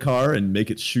rockets on the car and make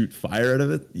it shoot fire out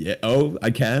of it? Yeah. Oh, I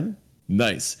can.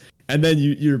 Nice. And then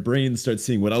your brain starts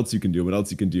seeing what else you can do, what else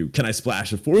you can do. Can I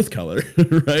splash a fourth color?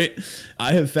 Right?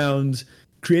 I have found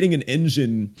creating an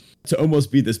engine to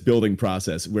almost be this building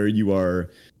process where you are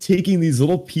taking these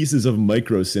little pieces of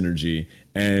micro synergy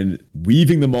and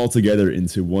weaving them all together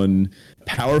into one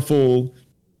powerful,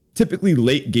 typically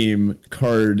late game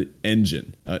card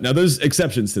engine. Now there's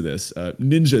exceptions to this.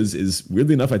 Ninjas is,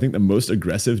 weirdly enough, I think the most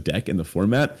aggressive deck in the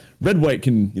format. Red-white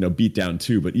can, beat down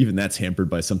too, but even that's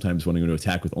hampered by sometimes wanting to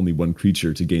attack with only one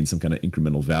creature to gain some kind of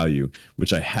incremental value,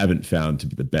 which I haven't found to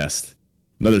be the best.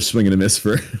 Another swing and a miss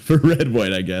for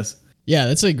red-white, I guess. Yeah,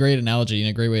 that's a great analogy and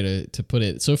a great way to put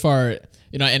it. So far,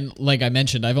 and like I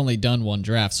mentioned, I've only done one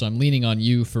draft, so I'm leaning on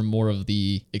you for more of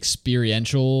the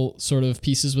experiential sort of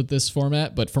pieces with this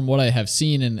format. But from what I have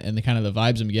seen and the kind of the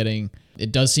vibes I'm getting,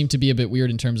 it does seem to be a bit weird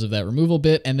in terms of that removal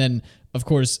bit. And then, of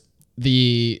course,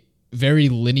 the very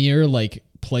linear, like,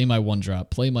 play my 1-drop,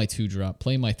 play my 2-drop,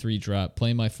 play my 3-drop,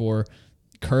 play my 4,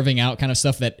 curving out kind of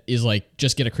stuff that is like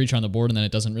just get a creature on the board and then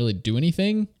it doesn't really do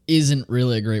anything isn't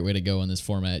really a great way to go in this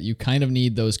format. You kind of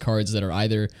need those cards that are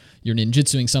either you're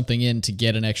ninjutsuing something in to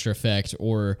get an extra effect,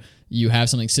 or you have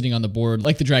something sitting on the board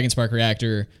like the Dragonspark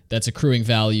Reactor that's accruing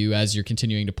value as you're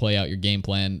continuing to play out your game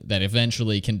plan that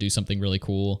eventually can do something really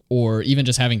cool, or even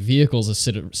just having vehicles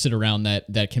that sit around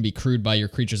that can be crewed by your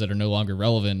creatures that are no longer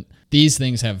relevant. These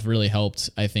things have really helped,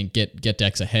 I think, get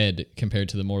decks ahead compared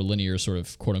to the more linear sort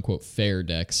of quote-unquote fair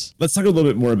decks. Let's talk a little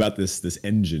bit more about this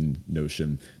engine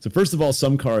notion. So first of all,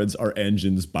 some cards are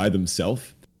engines by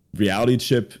themselves. Reality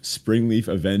Chip, Springleaf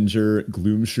Avenger,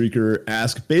 Gloomshrieker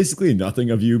ask basically nothing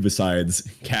of you besides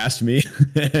cast me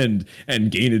and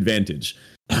gain advantage.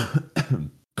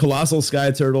 Colossal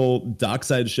Sky Turtle,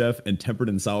 Dockside Chef, and Tempered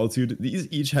in Solitude, these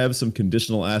each have some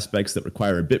conditional aspects that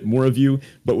require a bit more of you,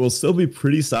 but will still be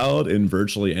pretty solid in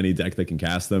virtually any deck that can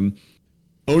cast them.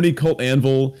 Oni Cult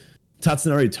Anvil,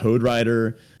 Tatsunari Toad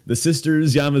Rider, the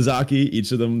Sisters Yamazaki,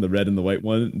 each of them, the red and the white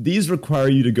one, these require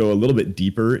you to go a little bit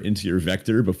deeper into your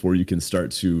vector before you can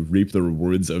start to reap the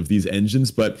rewards of these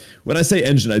engines. But when I say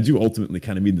engine, I do ultimately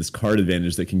kind of mean this card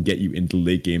advantage that can get you into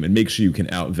late game and make sure you can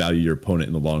outvalue your opponent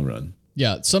in the long run.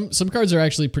 Yeah, some cards are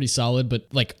actually pretty solid, but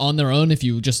like on their own, if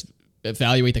you just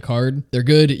evaluate the card, they're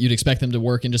good. You'd expect them to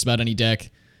work in just about any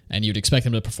deck, and you'd expect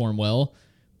them to perform well.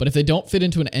 But if they don't fit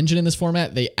into an engine in this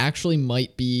format, they actually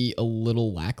might be a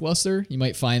little lackluster. You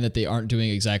might find that they aren't doing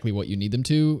exactly what you need them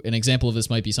to. An example of this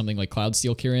might be something like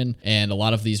Cloudsteel Kirin and a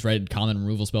lot of these red common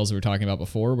removal spells that we were talking about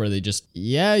before, where they just,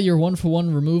 yeah, your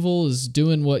 1-for-1 removal is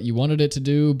doing what you wanted it to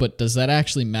do, but does that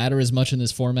actually matter as much in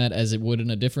this format as it would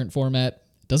in a different format?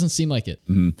 Doesn't seem like it.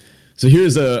 Mm-hmm. So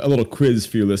here's a little quiz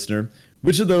for you, listener.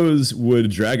 Which of those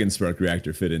would Dragon Spark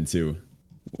Reactor fit into?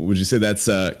 Would you say that's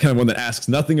kind of one that asks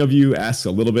nothing of you, asks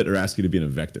a little bit, or asks you to be in a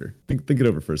vector? Think it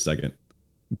over for a second.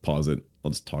 Pause it.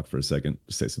 I'll just talk for a second,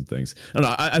 just say some things. I don't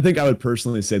know. I think I would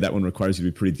personally say that one requires you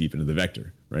to be pretty deep into the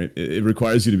vector, right? It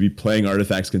requires you to be playing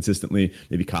artifacts consistently,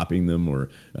 maybe copying them or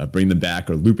bringing them back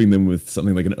or looping them with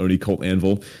something like an Oni Cult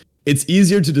Anvil. It's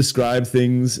easier to describe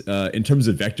things in terms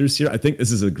of vectors here. I think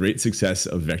this is a great success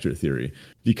of vector theory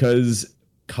because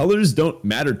colors don't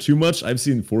matter too much. I've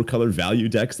seen 4-color value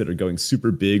decks that are going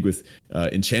super big with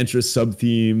Enchantress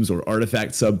sub-themes or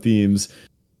artifact sub-themes.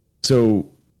 So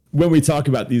when we talk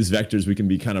about these vectors, we can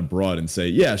be kind of broad and say,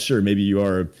 yeah, sure, maybe you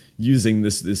are using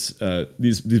these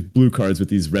blue cards with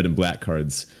these red and black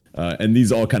cards, and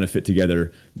these all kind of fit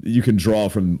together. You can draw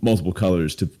from multiple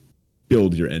colors to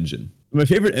build your engine. My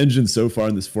favorite engine so far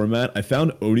in this format, I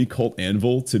found Oni Cult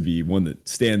Anvil to be one that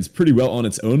stands pretty well on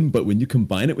its own, but when you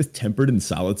combine it with Tempered and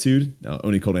Solitude, now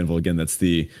Oni Cult Anvil, again, that's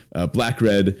the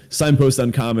black-red signpost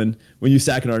uncommon. When you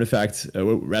sack an artifact,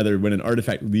 when an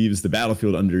artifact leaves the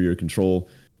battlefield under your control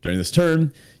during this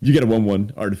turn, you get a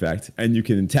 1/1 artifact, and you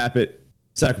can tap it,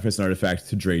 sacrifice an artifact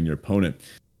to drain your opponent.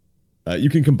 You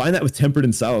can combine that with Tempered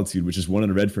and Solitude, which is 1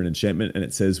 and a red for an enchantment, and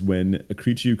it says when a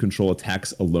creature you control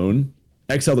attacks alone,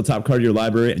 exile the top card of your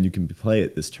library, and you can play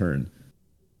it this turn.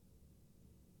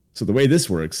 So the way this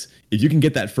works, if you can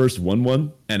get that first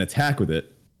 1/1 and attack with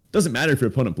it, doesn't matter if your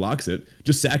opponent blocks it,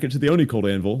 just sack it to the Oni Cult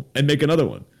Anvil and make another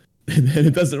one. And then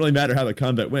it doesn't really matter how the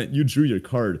combat went. You drew your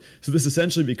card. So this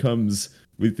essentially becomes,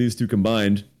 with these two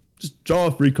combined, just draw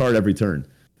a free card every turn,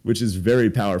 which is very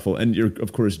powerful. And you're,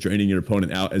 of course, draining your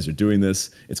opponent out as you're doing this.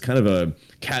 It's kind of a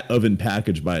cat oven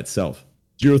package by itself.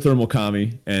 Geothermal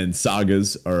Kami and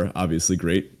Sagas are obviously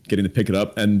great, getting to pick it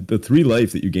up. And the 3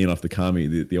 life that you gain off the Kami,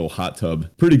 the old hot tub,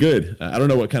 pretty good. I don't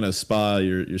know what kind of spa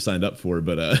you're signed up for,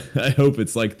 but I hope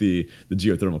it's like the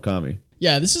Geothermal Kami.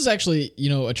 Yeah, this is actually,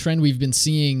 a trend we've been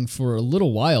seeing for a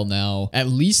little while now, at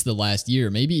least the last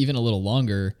year, maybe even a little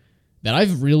longer, that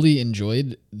I've really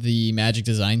enjoyed the Magic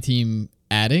design team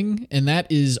adding, and that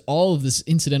is all of this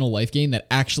incidental life gain that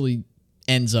actually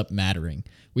ends up mattering.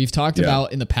 We've talked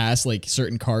about in the past, like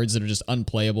certain cards that are just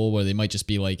unplayable, where they might just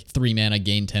be like 3 mana,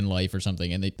 gain 10 life or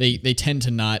something, and they tend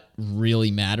to not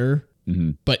really matter.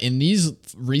 Mm-hmm. But in these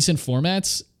recent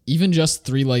formats, even just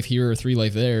 3 life here or 3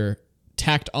 life there,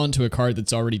 tacked onto a card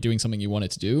that's already doing something you want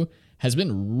it to do, has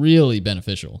been really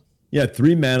beneficial. Yeah,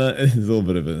 3 mana is a little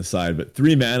bit of an aside, but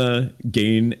 3 mana,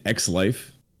 gain X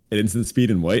life at instant speed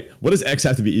in white. What does X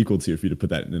have to be equal to for you to put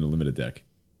that in a limited deck?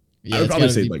 Yeah, I would probably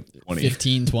say like 20.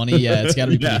 15, 20. Yeah, it's got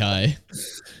to be pretty high.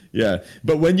 Yeah,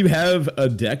 but when you have a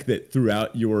deck that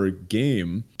throughout your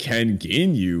game can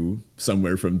gain you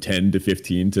somewhere from 10 to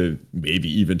 15 to maybe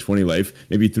even 20 life,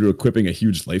 maybe through equipping a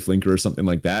huge lifelinker or something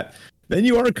like that, then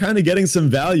you are kind of getting some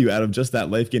value out of just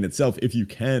that life gain itself if you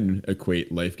can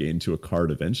equate life gain to a card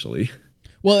eventually.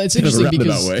 Well, it's interesting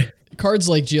because cards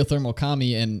like Geothermal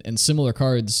Kami and similar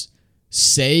cards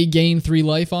say gain 3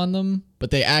 life on them,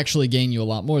 but they actually gain you a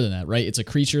lot more than that, right? It's a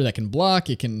creature that can block.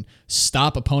 It can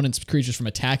stop opponents' creatures from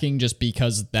attacking just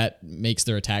because that makes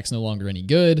their attacks no longer any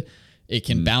good. It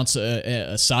can bounce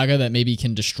a Saga that maybe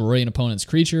can destroy an opponent's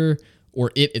creature,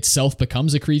 or it itself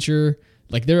becomes a creature.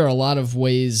 Like, there are a lot of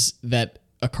ways that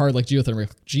a card like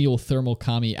Geothermal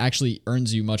Kami actually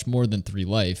earns you much more than 3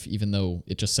 life, even though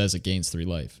it just says it gains 3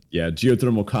 life. Yeah,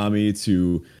 Geothermal Kami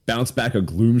to bounce back a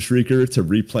Gloom Shrieker, to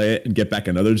replay it and get back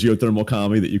another Geothermal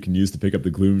Kami that you can use to pick up the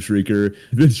Gloom Shrieker,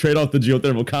 then trade off the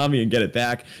Geothermal Kami and get it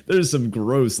back. There's some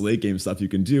gross late game stuff you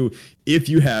can do if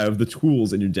you have the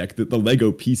tools in your deck, the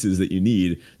Lego pieces that you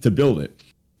need to build it.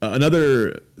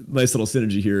 Another nice little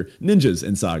synergy here, ninjas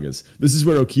and sagas. This is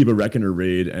where Okiba Reckoner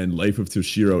Raid and Life of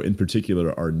Toshiro in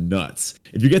particular are nuts.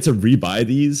 If you get to rebuy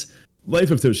these, Life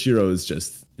of Toshiro is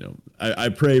just, I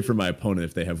pray for my opponent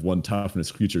if they have 1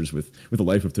 toughness creatures with a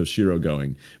Life of Toshiro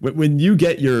going. When you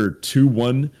get your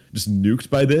 2/1 just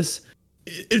nuked by this,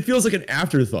 it feels like an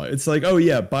afterthought. It's like, oh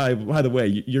yeah, by the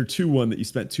way, your 2/1 that you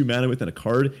spent 2 mana with in a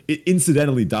card, it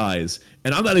incidentally dies,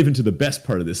 and I'm not even to the best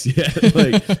part of this yet.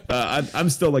 Like, I'm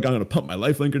still like, I'm gonna pump my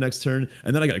lifelinker next turn,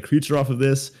 and then I got a creature off of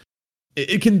this.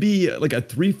 It can be like a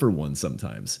 3-for-1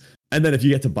 sometimes, and then if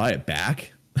you get to buy it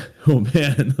back, oh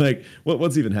man, like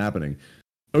what's even happening?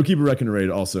 Okiba Reckoner Raid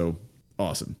also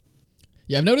awesome.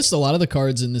 Yeah, I've noticed a lot of the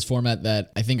cards in this format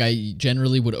that I think I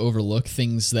generally would overlook,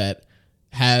 things that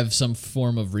have some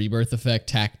form of rebirth effect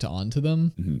tacked onto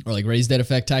them, or like raise dead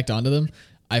effect tacked onto them.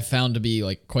 I've found to be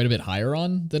like quite a bit higher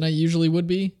on than I usually would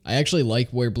be. I actually like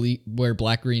where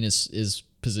black green is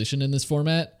positioned in this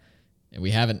format. And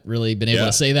we haven't really been able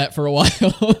to say that for a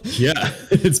while. Yeah,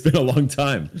 it's been a long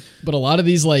time. But a lot of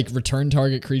these like return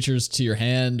target creatures to your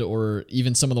hand, or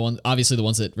even some of the ones, obviously the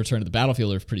ones that return to the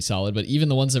battlefield are pretty solid, but even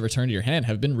the ones that return to your hand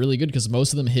have been really good because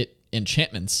most of them hit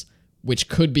enchantments, which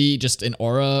could be just an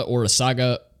aura or a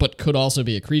saga, but could also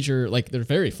be a creature. Like, they're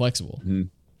very flexible.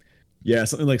 Yeah,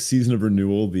 something like Season of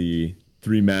Renewal, the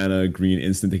 3 mana green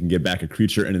instant that can get back a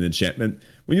creature and an enchantment.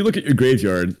 When you look at your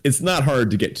graveyard, it's not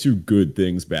hard to get 2 good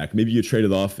things back. Maybe you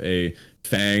traded off a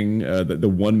Fang, the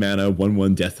 1 mana,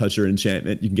 1/1 Death Toucher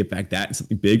enchantment. You can get back that and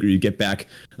something big, or you get back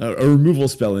a removal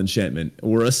spell enchantment,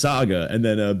 or a saga, and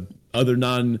then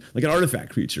like an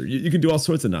artifact creature. You can do all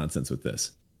sorts of nonsense with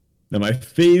this. Now, my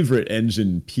favorite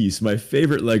engine piece, my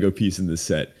favorite Lego piece in this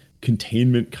set,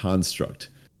 Containment Construct.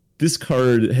 This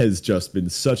card has just been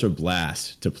such a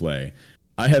blast to play.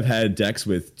 I have had decks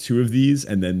with 2 of these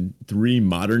and then 3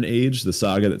 Modern Age, the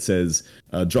saga that says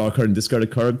draw a card and discard a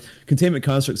card. Containment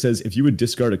Construct says if you would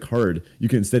discard a card, you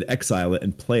can instead exile it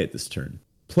and play it this turn.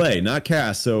 Play, not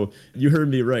cast. So you heard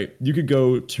me right. You could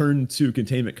go turn 2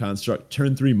 Containment Construct,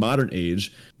 turn 3 Modern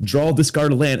Age, draw,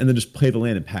 discard a land, and then just play the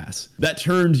land and pass. That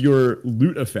turned your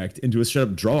loot effect into a straight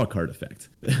up draw a card effect.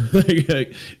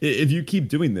 like, if you keep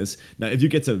doing this, now if you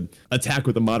get to attack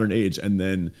with a Modern Age and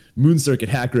then Moon Circuit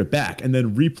Hacker it back and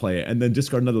then replay it and then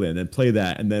discard another land and play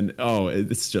that, and then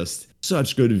it's just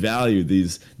such good value.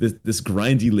 This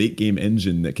grindy late game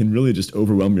engine that can really just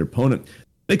overwhelm your opponent.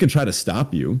 They can try to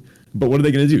stop you, but what are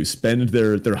they going to do? Spend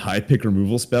their high pick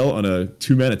removal spell on a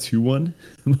 2 mana 2/1?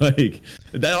 Like,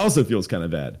 that also feels kind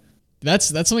of bad. That's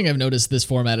something I've noticed this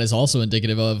format is also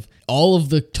indicative of. All of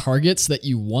the targets that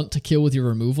you want to kill with your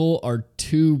removal are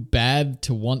too bad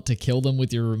to want to kill them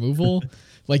with your removal.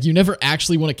 Like, you never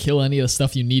actually want to kill any of the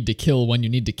stuff you need to kill when you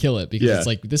need to kill it, because it's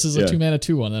like, this is a 2 mana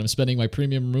 2/1 that I'm spending my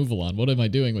premium removal on. What am I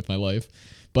doing with my life?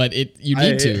 But you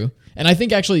need to. And I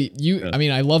think actually I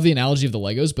mean, I love the analogy of the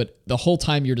Legos, but the whole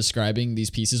time you're describing these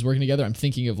pieces working together, I'm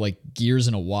thinking of like gears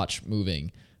in a watch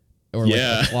moving, or like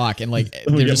a clock, and like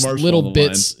they're just little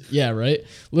bits. Yeah, right.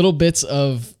 Little bits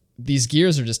of these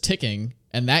gears are just ticking,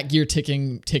 and that gear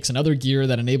ticking ticks another gear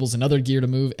that enables another gear to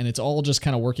move, and it's all just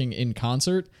kind of working in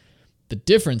concert. The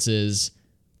difference is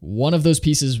one of those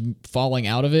pieces falling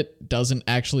out of it doesn't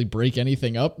actually break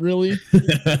anything up, really,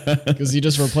 because you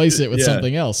just replace it with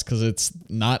something else, because it's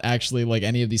not actually like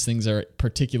any of these things are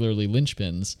particularly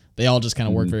linchpins. They all just kind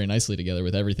of work very nicely together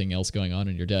with everything else going on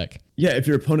in your deck. Yeah, if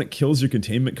your opponent kills your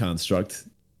Containment Construct,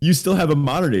 you still have a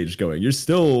Modern Age going. You're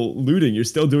still looting. You're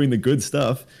still doing the good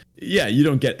stuff. Yeah, you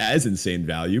don't get as insane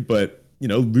value, but,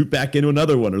 loot back into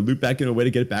another one, or loot back into a way to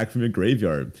get it back from your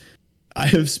graveyard. I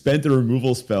have spent a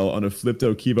removal spell on a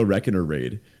Flipto Kiva Reckoner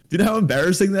raid. Do you know how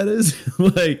embarrassing that is?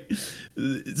 Like,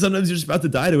 sometimes you're just about to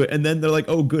die to it, and then they're like,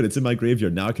 oh, good, it's in my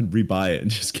graveyard. Now I can rebuy it and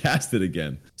just cast it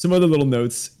again. Some other little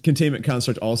notes. Containment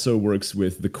Construct also works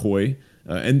with the Koi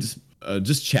and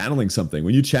just channeling something.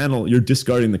 When you channel, you're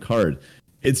discarding the card.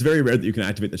 It's very rare that you can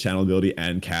activate the channel ability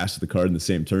and cast the card in the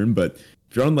same turn, but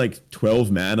if you're on like 12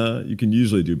 mana, you can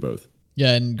usually do both.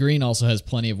 Yeah, and green also has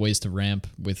plenty of ways to ramp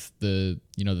with the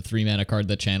 3 mana card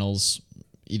that channels.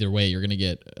 Either way, you're going to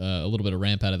get a little bit of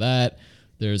ramp out of that.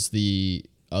 There's the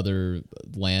other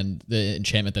land, the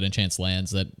enchantment that enchants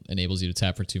lands that enables you to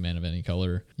tap for 2 mana of any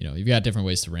color. You've got different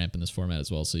ways to ramp in this format as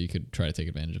well, so you could try to take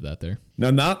advantage of that there.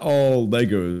 Now, not all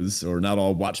Legos or not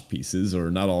all watch pieces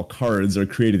or not all cards are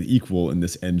created equal in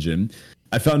this engine.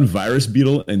 I found Virus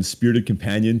Beetle and Spirited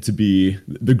Companion to be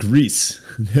the grease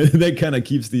that kind of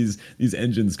keeps these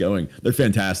engines going. They're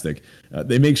fantastic.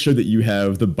 They make sure that you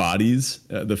have the bodies,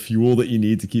 the fuel that you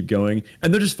need to keep going,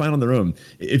 and they're just fine on their own.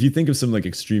 If you think of some like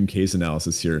extreme case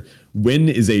analysis here, when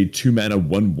is a 2 mana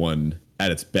 1/1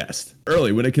 at its best?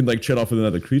 Early, when it can like trade off with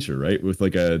another creature, right? With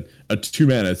like a 2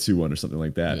 mana 2/1 or something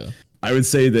like that. Yeah. I would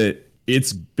say that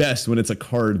it's best when it's a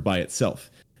card by itself.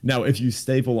 Now, if you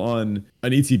staple on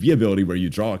an ETB ability where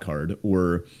you draw a card,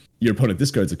 or your opponent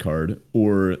discards a card,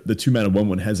 or the 2 mana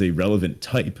 1/1 has a relevant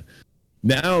type,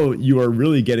 now you are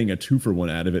really getting a 2-for-1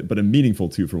 out of it, but a meaningful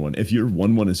 2-for-1. If your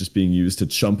 1/1 is just being used to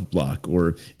chump block,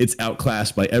 or it's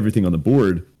outclassed by everything on the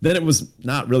board, then it was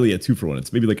not really a 2-for-1.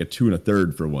 It's maybe like a 2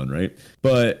 1/3 for 1, right?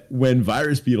 But when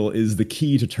Virus Beetle is the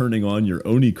key to turning on your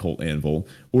Oni Cult Anvil,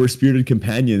 or Spirited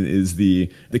Companion is the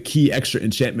key extra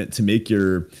enchantment to make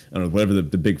your, I don't know, whatever the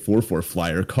big 4/4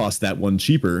 flyer cost that one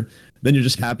cheaper, then you're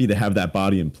just happy to have that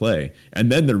body in play.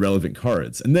 And then they're relevant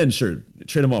cards. And then sure,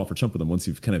 trade them all for chump with them once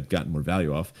you've kind of gotten more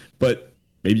value off. But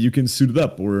maybe you can suit it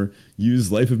up or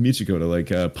use Life of Michiko to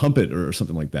like pump it or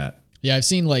something like that. Yeah, I've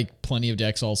seen like plenty of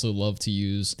decks also love to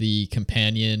use the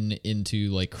companion into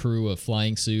like crew of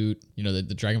flying suit, you know, the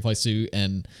dragonfly suit,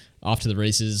 and off to the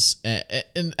races.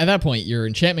 And at that point, your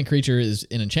enchantment creature is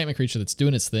an enchantment creature that's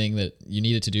doing its thing that you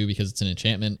need it to do because it's an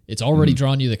enchantment. It's already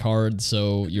drawn you the card,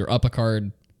 so you're up a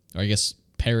card, or I guess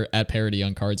at parity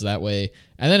on cards that way.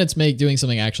 And then it's doing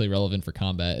something actually relevant for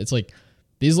combat. It's like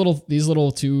these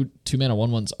little two mana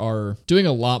 1/1s are doing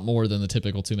a lot more than the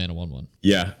typical 2 mana 1/1.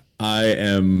 Yeah, I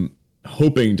am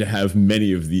hoping to have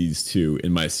many of these too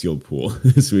in my sealed pool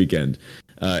this weekend.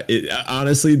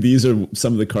 Honestly, these are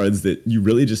some of the cards that you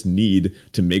really just need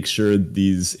to make sure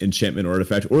these enchantment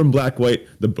artifact, or in black-white,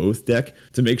 the both deck,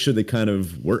 to make sure they kind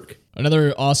of work.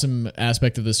 Another awesome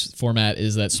aspect of this format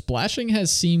is that splashing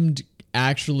has seemed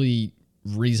actually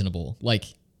reasonable. Like,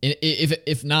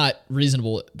 if not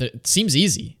reasonable, it seems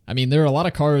easy. I mean, there are a lot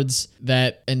of cards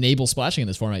that enable splashing in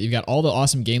this format. You've got all the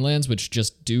awesome gain lands, which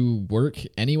just do work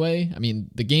anyway. I mean,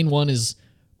 the gain 1 is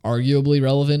arguably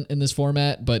relevant in this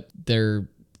format, but they're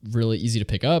really easy to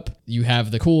pick up. You have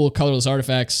the cool colorless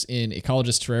artifacts in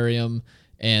Ecologist Terrarium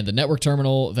and the network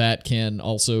terminal that can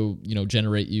also, you know,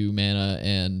 generate you mana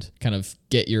and kind of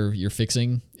get your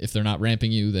fixing. If they're not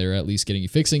ramping you, they're at least getting you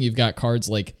fixing. You've got cards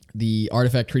like the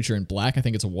artifact creature in black. I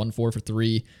think it's a 1/4 for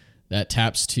 3 that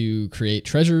taps to create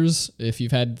treasures if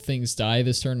you've had things die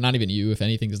this turn. Not even you, if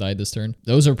anything's died this turn.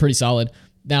 Those are pretty solid.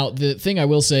 Now, the thing I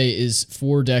will say is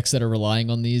for decks that are relying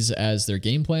on these as their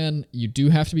game plan, you do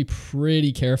have to be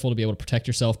pretty careful to be able to protect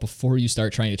yourself before you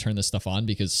start trying to turn this stuff on,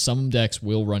 because some decks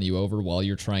will run you over while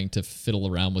you're trying to fiddle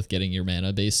around with getting your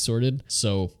mana base sorted.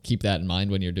 So keep that in mind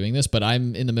when you're doing this. But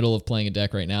I'm in the middle of playing a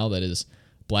deck right now that is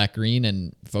black-green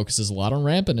and focuses a lot on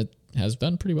ramp, and it has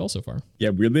done pretty well so far. Yeah,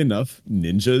 weirdly enough,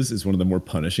 Ninjas is one of the more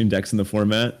punishing decks in the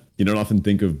format. You don't often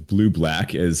think of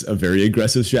blue-black as a very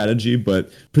aggressive strategy,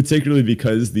 but particularly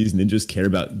because these Ninjas care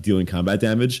about dealing combat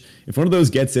damage, if one of those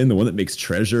gets in, the one that makes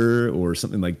treasure or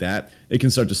something like that, it can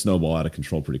start to snowball out of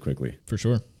control pretty quickly. For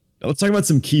sure. Now let's talk about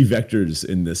some key vectors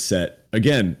in this set.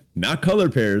 Again, not color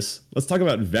pairs. Let's talk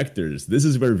about vectors. This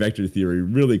is where vector theory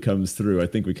really comes through. I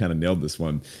think we kind of nailed this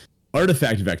one.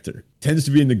 Artifact vector tends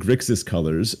to be in the Grixis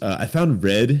colors. I found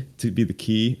red to be the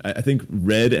key. I think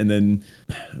red and then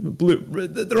blue,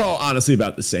 they're all honestly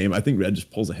about the same. I think red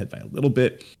just pulls ahead by a little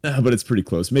bit, but it's pretty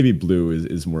close. Maybe blue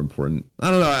is more important.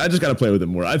 I don't know. I just got to play with it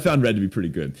more. I found red to be pretty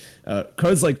good.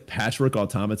 Cards like Patchwork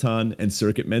Automaton and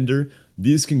Circuit Mender,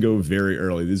 these can go very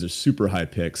early. These are super high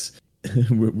picks,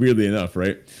 weirdly enough,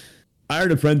 right?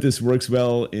 Iron Apprentice works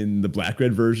well in the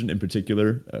black-red version in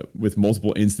particular, with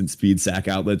multiple instant speed sack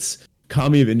outlets.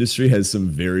 Kami of Industry has some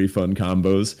very fun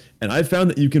combos, and I've found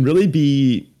that you can really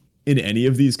be in any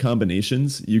of these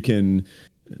combinations. You can,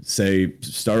 say,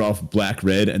 start off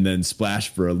black-red and then splash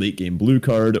for a late-game blue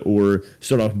card, or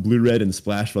start off blue-red and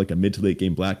splash for like a mid to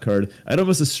late-game black card. I had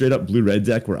almost a straight-up blue-red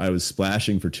deck where I was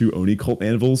splashing for 2 Oni Cult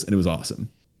Anvils, and it was awesome.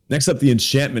 Next up, the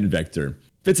Enchantment Vector.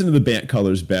 Fits into the Bant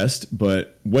colors best,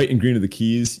 but white and green are the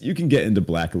keys. You can get into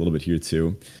black a little bit here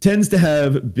too. Tends to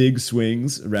have big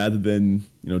swings rather than,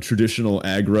 you know, traditional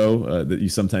aggro that you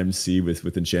sometimes see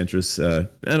with Enchantress. And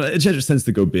Enchantress tends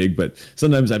to go big, but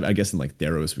sometimes I guess in like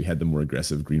Theros we had the more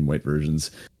aggressive green-white versions.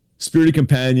 Spirited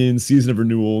Companion, Season of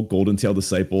Renewal, Golden Tail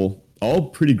Disciple, all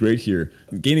pretty great here.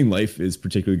 Gaining life is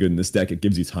particularly good in this deck. It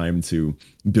gives you time to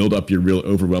build up your real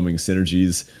overwhelming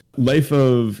synergies. Life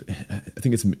of, I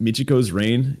think it's Michiko's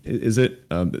Reign, is it?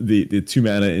 The 2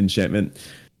 mana enchantment.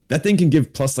 That thing can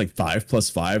give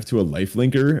 +5/+5 to a life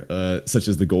linker, such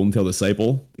as the Golden Tail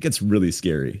Disciple. It gets really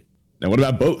scary. Now, what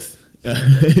about both?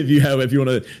 If you want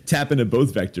to tap into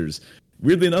both vectors.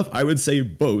 Weirdly enough, I would say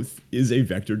both is a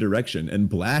vector direction, and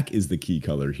black is the key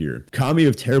color here. Kami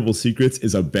of Terrible Secrets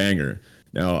is a banger.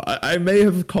 Now, I may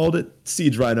have called it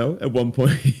Siege Rhino at one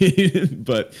point,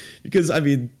 but because, I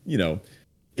mean, you know,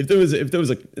 if there was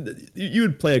you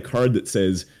would play a card that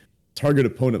says target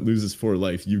opponent loses 4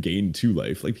 life, you gain 2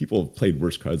 life. Like, people have played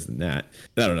worse cards than that.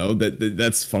 I don't know,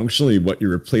 that's functionally what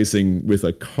you're replacing with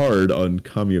a card on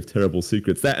Kami of Terrible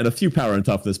Secrets. That and a few power and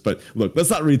toughness, but look, let's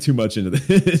not read too much into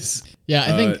this. Yeah,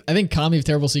 I think Kami of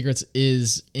Terrible Secrets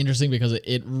is interesting because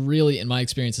it really, in my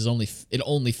experience, it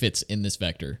only fits in this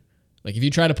vector. Like, if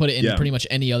you try to put it in pretty much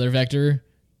any other vector,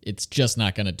 it's just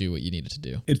not going to do what you need it to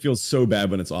do. It feels so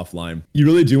bad when it's offline. You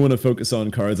really do want to focus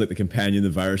on cards like the Companion, the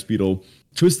Virus Beetle,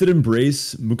 Twisted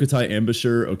Embrace, Mukotai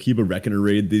Ambusher, Okiba Reckoner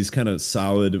Raid, these kind of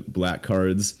solid black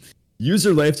cards.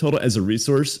 User life total as a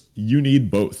resource, you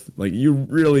need both. Like, you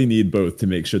really need both to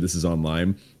make sure this is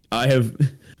online. I have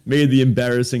made the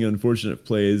embarrassing and unfortunate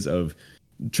plays of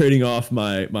trading off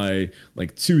my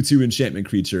like 2/2 enchantment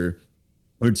creature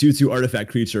or 2/2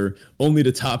 artifact creature only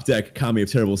to top deck Kami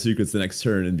of Terrible Secrets the next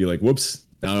turn and be like, whoops,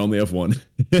 now I only have one.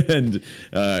 And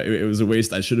it was a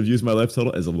waste. I should have used my life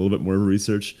total as a little bit more of a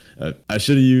research. I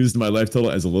should have used my life total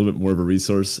as a little bit more of a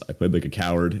resource. I played like a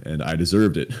coward, and I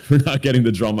deserved it for not getting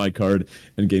to draw my card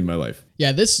and gain my life.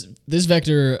 Yeah, this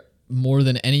vector, more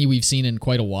than any we've seen in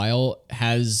quite a while,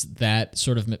 has that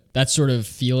sort of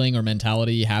feeling or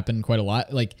mentality happen quite a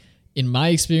lot. Like, in my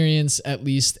experience, at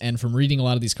least, and from reading a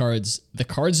lot of these cards, the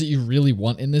cards that you really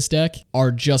want in this deck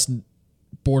are just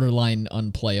borderline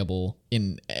unplayable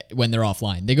when they're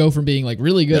offline. They go from being like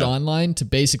really good online to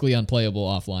basically unplayable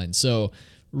offline. So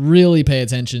really pay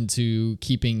attention to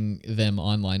keeping them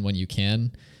online when you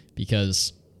can,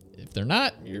 because if they're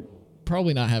not, you're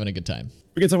probably not having a good time.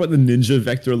 We can talk about the ninja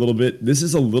vector a little bit. This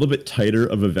is a little bit tighter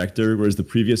of a vector, whereas the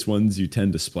previous ones you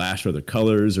tend to splash other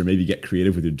colors or maybe get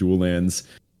creative with your dual lands.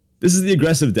 This is the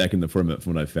aggressive deck in the format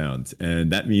from what I found,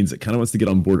 and that means it kind of wants to get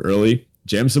on board early.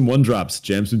 Jam some 1-drops,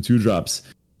 jam some 2-drops.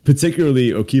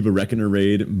 Particularly Okiba Reckoner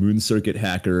Raid, Moon Circuit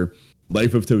Hacker,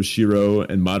 Life of Toshiro,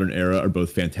 and Modern Era are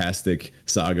both fantastic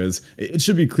sagas. It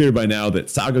should be clear by now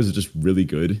that sagas are just really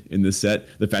good in this set.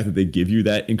 The fact that they give you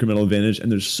that incremental advantage,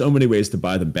 and there's so many ways to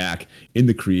buy them back in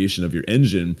the creation of your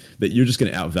engine that you're just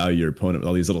going to outvalue your opponent with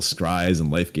all these little scries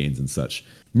and life gains and such.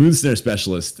 Moonsnare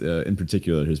Specialist in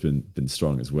particular has been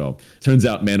strong as well. Turns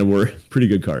out Mana War, pretty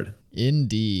good card.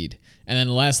 Indeed. And then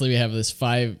lastly, we have this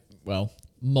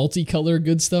multicolor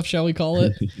good stuff, shall we call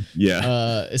it?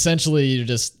 Yeah. Essentially, you're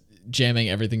just jamming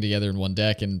everything together in one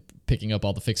deck and picking up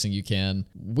all the fixing you can.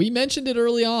 We mentioned it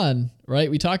early on, right?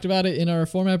 We talked about it in our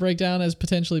format breakdown as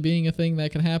potentially being a thing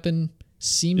that can happen.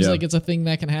 Seems like it's a thing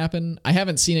that can happen. I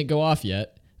haven't seen it go off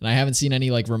yet, and I haven't seen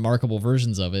any like remarkable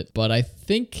versions of it, but I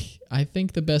think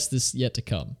the best is yet to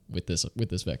come with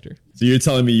this vector. So you're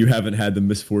telling me you haven't had the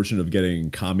misfortune of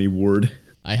getting Kami Ward?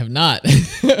 I have not,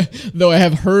 though I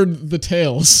have heard the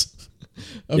tales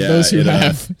of those who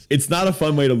have. It's not a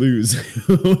fun way to lose.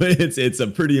 It's a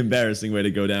pretty embarrassing way to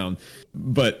go down,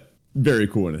 but very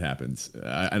cool when it happens.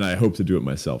 And I hope to do it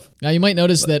myself. Now, you might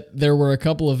notice that there were a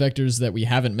couple of vectors that we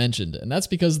haven't mentioned, and that's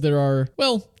because there are,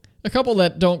 a couple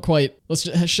that don't quite,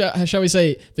 shall we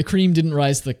say, the cream didn't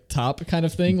rise to the top kind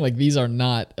of thing. Like, these are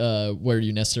not where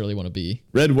you necessarily want to be.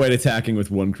 Red-white attacking with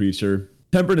one creature.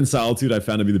 Tempered in Solitude I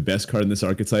found to be the best card in this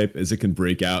archetype, as it can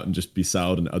break out and just be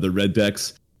solid in other red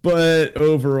decks. But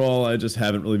overall, I just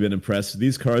haven't really been impressed.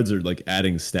 These cards are like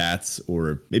adding stats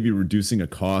or maybe reducing a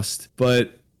cost,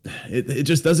 but it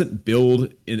just doesn't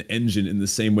build an engine in the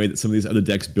same way that some of these other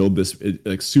decks build this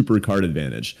like super card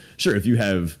advantage. Sure, if you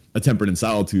have a Tempered in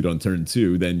Solitude on turn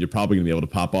 2, then you're probably going to be able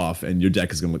to pop off and your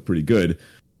deck is going to look pretty good.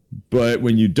 But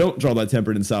when you don't draw that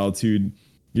Tempered in Solitude,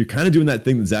 you're kind of doing that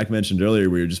thing that Zach mentioned earlier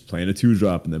where you're just playing a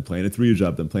 2-drop and then playing a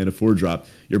 3-drop, then playing a 4-drop.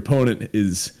 Your opponent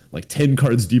is like 10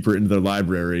 cards deeper into their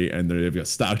library and they've got a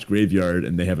stocked graveyard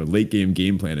and they have a late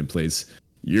game plan in place.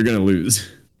 You're going to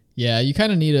lose. Yeah, you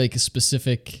kind of need like a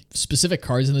specific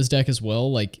cards in this deck as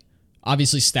well. Like,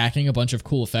 obviously stacking a bunch of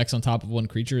cool effects on top of one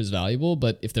creature is valuable,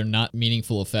 but if they're not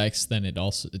meaningful effects, then it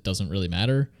doesn't really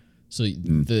matter. So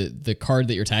the card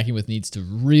that you're attacking with needs to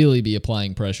really be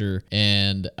applying pressure,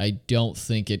 and I don't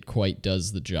think it quite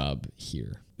does the job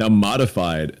here. Now,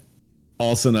 Modified,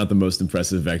 also not the most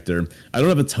impressive vector. I don't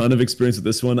have a ton of experience with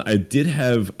this one. I did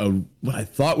have what I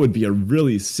thought would be a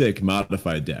really sick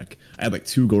Modified deck. I had like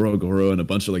 2 Goro and a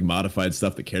bunch of like modified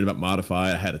stuff that cared about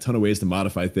Modify. I had a ton of ways to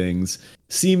modify things.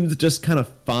 Seemed just kind of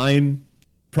fine,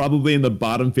 probably in the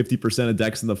bottom 50% of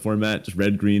decks in the format, just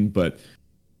red-green, but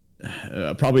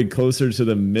probably closer to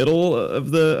the middle of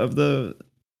the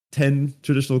 10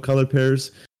 traditional color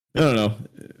pairs. I don't know.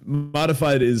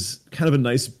 Modified is kind of a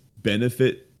nice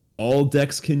benefit all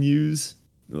decks can use.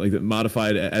 Like, that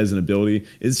Modified as an ability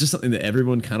is just something that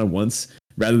everyone kind of wants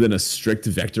rather than a strict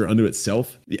vector unto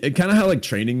itself. Kind of how like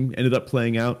Training ended up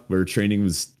playing out, where Training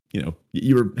was,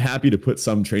 you were happy to put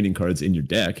some training cards in your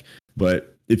deck,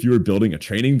 but if you were building a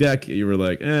training deck, you were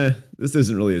like, this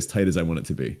isn't really as tight as I want it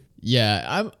to be.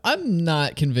 Yeah, I'm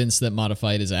not convinced that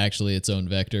Modified is actually its own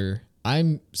vector.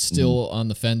 I'm still on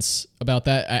the fence about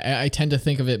that. I tend to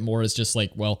think of it more as just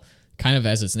like, kind of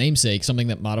as its namesake, something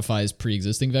that modifies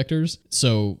pre-existing vectors.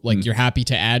 So like you're happy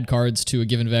to add cards to a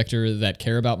given vector that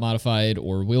care about Modified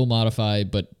or will modify,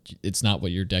 but it's not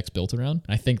what your deck's built around.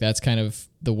 I think that's kind of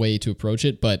the way to approach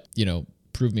it, but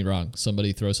prove me wrong.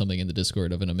 Somebody throw something in the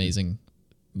Discord of an amazing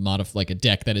like a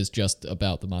deck that is just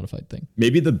about the modified thing.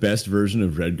 Maybe the best version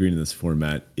of red green in this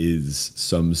format is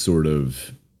some sort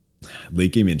of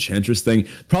late game enchantress thing.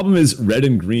 Problem is red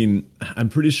and green, I'm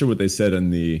pretty sure what they said on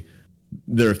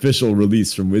their official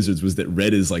release from Wizards was that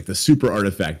red is like the super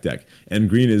artifact deck and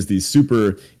green is the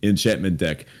super enchantment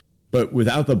deck. But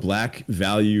without the black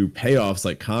value payoffs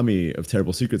like Kami of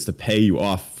Terrible Secrets to pay you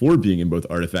off for being in both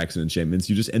artifacts and enchantments,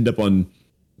 you just end up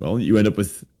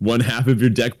with one half of your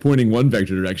deck pointing one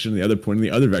vector direction, the other pointing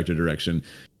the other vector direction.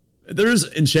 There's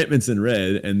enchantments in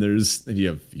red, and you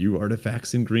have few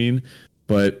artifacts in green,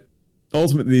 but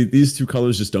ultimately these two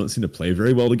colors just don't seem to play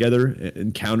very well together.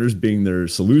 And counters being their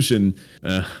solution,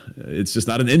 it's just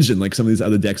not an engine like some of these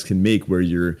other decks can make, where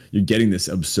you're getting this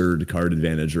absurd card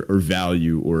advantage or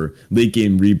value or late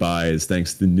game rebuys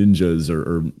thanks to ninjas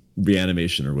or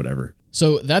reanimation or whatever.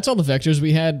 So that's all the vectors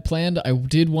we had planned. I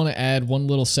did want to add one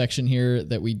little section here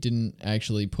that we didn't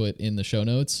actually put in the show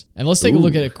notes. And let's take a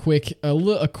look at a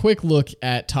quick look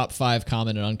at top 5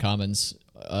 common and uncommons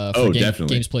for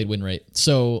definitely. games played win rate.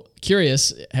 So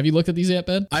curious, have you looked at these yet,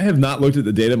 Ben? I have not looked at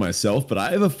the data myself, but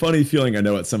I have a funny feeling I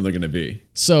know what some of them are going to be.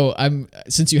 So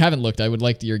since you haven't looked, I would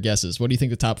like your guesses. What do you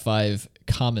think the top 5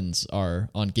 commons are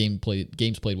on games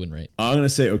played win rate? I'm going to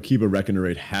say Okiba Reckoner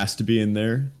Rate has to be in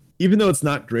there. Even though it's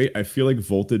not great, I feel like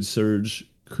Voltage Surge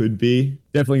could be.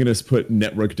 Definitely going to put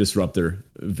Network Disruptor,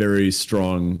 very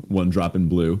strong one drop in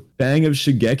blue. Fang of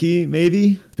Shigeki,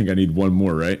 maybe? I think I need one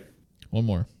more, right? One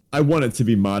more. I want it to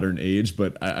be Modern Age,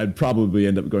 but I'd probably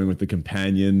end up going with the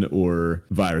Companion or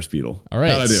Virus Beetle. All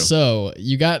right, so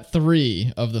you got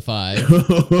 3 of the 5.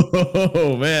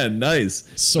 Oh, man, nice.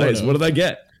 Sort of. What did I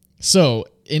get? So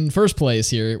in first place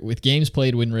here with games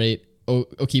played win rate,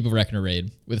 Okiba Reckoner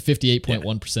Raid with a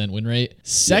 58.1% win rate.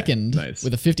 Second,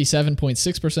 with a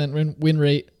 57.6% win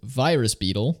rate, Virus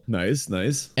Beetle. Nice.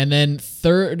 And then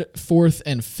third, fourth,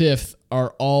 and fifth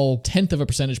are all 1/10 of a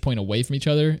percentage point away from each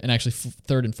other, and actually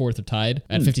third and fourth are tied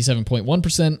at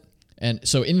 57.1%. And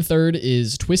so in third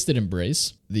is Twisted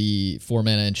Embrace, the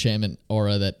 4-mana enchantment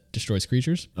aura that destroys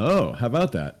creatures. Oh, how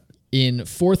about that? In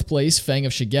fourth place, Fang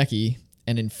of Shigeki.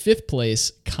 And in fifth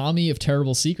place, Kami of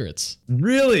Terrible Secrets.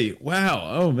 Really? Wow.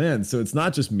 Oh, man. So it's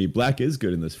not just me. Black is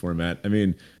good in this format. I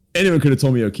mean, anyone could have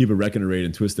told me Okiba Reckoner Raid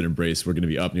and Twisted Embrace were going to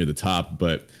be up near the top,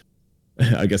 but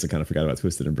I guess I kind of forgot about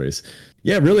Twisted Embrace.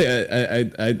 Yeah, really,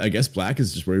 I guess Black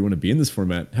is just where you want to be in this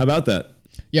format. How about that?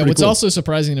 Yeah, what's also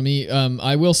surprising to me,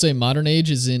 I will say Modern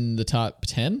Age is in the top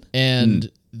 10,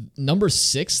 and number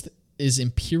 6 is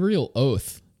Imperial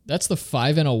Oath. That's the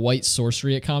 5 and a white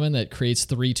sorcery at common that creates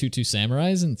 3/2/2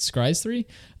 samurais and scries 3.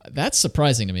 That's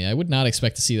surprising to me. I would not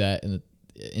expect to see that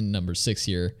in number 6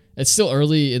 here. It's still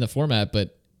early in the format,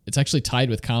 but it's actually tied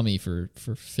with Kami for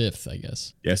 5th, I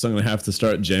guess. Yeah, so I'm going to have to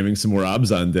start jamming some more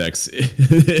Abzan decks.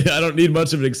 I don't need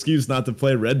much of an excuse not to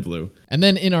play red-blue. And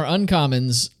then in our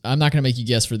uncommons, I'm not going to make you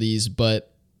guess for these,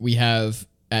 but we have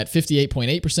at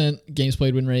 58.8% games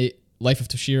played win rate, Life of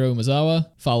Toshiro Umezawa,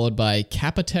 followed by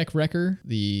Kappa-Tech Wrecker,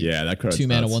 the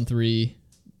 2-mana 1/3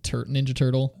 Ninja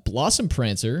Turtle. Blossom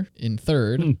Prancer in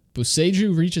third.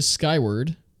 Boseiju Reaches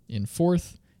Skyward in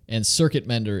fourth. And Circuit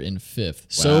Mender in fifth.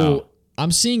 Wow. So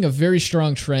I'm seeing a very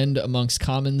strong trend amongst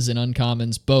commons and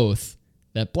uncommons both,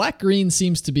 that black-green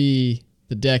seems to be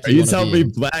the deck you want to be in. Are you telling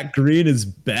me black-green is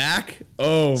back?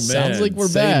 Oh, man. Sounds like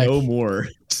we're back. Say no more.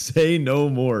 Say no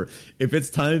more. If it's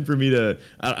time for me to,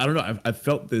 I don't know. I've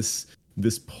felt this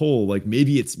pull. Like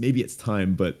maybe it's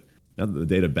time, but now that the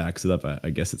data backs it up, I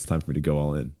guess it's time for me to go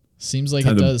all in. Seems like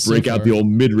time it does. To break out the old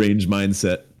mid-range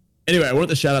mindset. Anyway, I wanted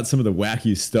to shout out some of the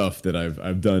wacky stuff that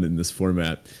I've done in this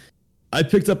format. I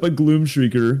picked up a Gloom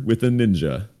Shrieker with a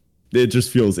ninja. It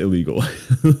just feels illegal.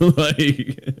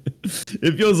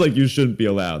 It feels like you shouldn't be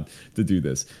allowed to do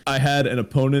this. I had an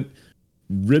opponent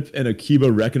rip an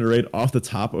Okiba Reckoner Raid off the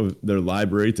top of their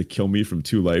library to kill me from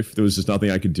 2 life. There was just nothing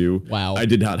I could do. Wow. I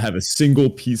did not have a single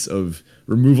piece of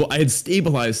removal. I had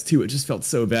stabilized too. It just felt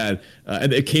so bad.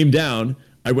 And it came down.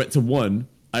 I went to 1.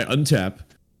 I untap.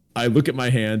 I look at my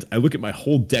hand. I look at my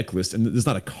whole deck list, and there's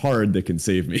not a card that can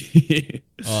save me.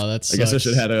 Oh, that's. I guess I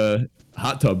should have had a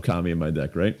Hot Tub Kami in my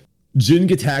deck, right? Jin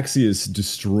Gataxias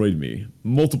destroyed me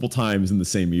multiple times in the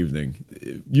same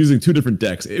evening using 2 different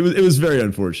decks. It was very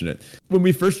unfortunate. When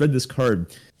we first read this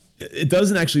card, it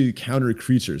doesn't actually counter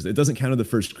creatures. It doesn't counter the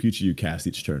first creature you cast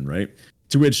each turn, right?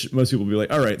 To which most people will be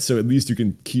like, all right, so at least you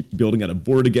can keep building out a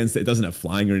board against it. It doesn't have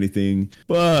flying or anything.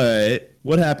 But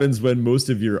what happens when most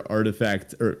of your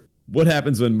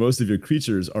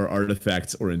creatures are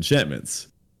artifacts or enchantments?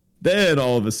 then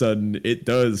all of a sudden it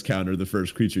does counter the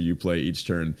first creature you play each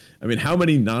turn. I mean, how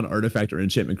many non-artifact or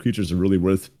enchantment creatures are really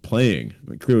worth playing?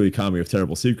 I mean, clearly Kami of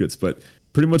Terrible Secrets, but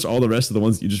pretty much all the rest of the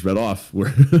ones that you just read off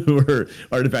were were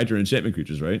artifact or enchantment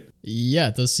creatures, right? Yeah,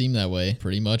 it does seem that way.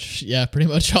 Pretty much. Yeah, pretty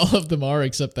much all of them are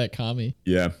except that Kami.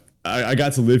 Yeah. I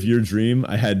got to live your dream.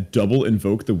 I had double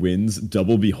Invoke the Winds,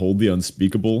 double Behold the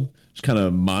Unspeakable, just kind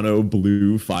of mono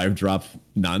blue 5-drop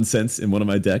nonsense in one of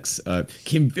my decks.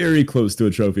 Came very close to a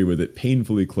trophy with it,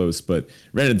 painfully close, but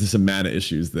ran into some mana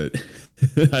issues that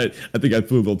I think I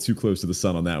flew a little too close to the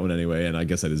sun on that one anyway, and I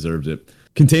guess I deserved it.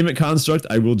 Containment Construct,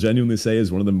 I will genuinely say,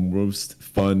 is one of the most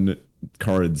fun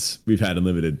cards we've had in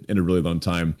Limited in a really long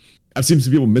time. I've seen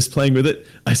some people misplaying with it.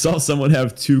 I saw someone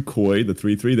have 2 Koi, the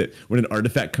 3/3, that when an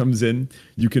artifact comes in,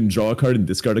 you can draw a card and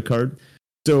discard a card.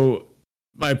 So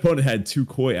my opponent had 2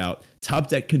 Koi out, top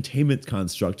deck Containment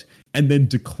Construct, and then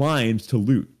declined to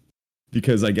loot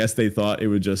because I guess they thought it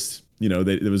would just,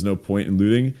 there was no point in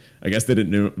looting. I guess they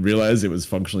didn't realize it was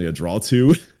functionally a draw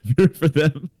 2 for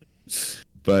them.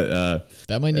 But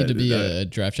that might need to be a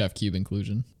Draft Shaft Cube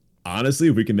inclusion. Honestly,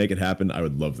 if we can make it happen, I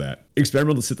would love that.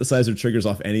 Experimental Synthesizer triggers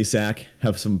off any sack.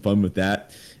 Have some fun with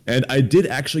that. And I did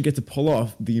actually get to pull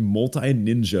off the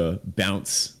multi-ninja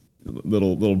bounce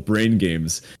little brain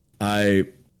games. I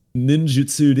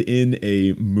ninjutsu'd in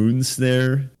a Moon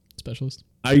Snare Specialist.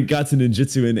 I got to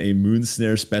ninjutsu in a Moon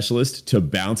Snare Specialist to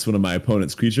bounce one of my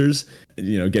opponent's creatures,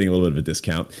 getting a little bit of a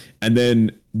discount, and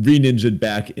then re-ninja'd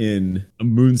back in a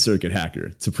Moon Circuit Hacker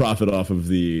to profit off of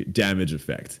the damage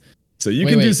effect. So you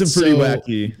can do some pretty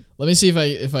wacky. Let me see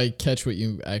if I catch what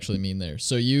you actually mean there.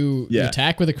 So you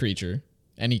attack with a creature,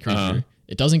 any creature.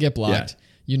 It doesn't get blocked.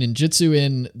 Yeah. You ninjutsu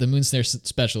in the Moon Snare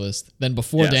Specialist. Then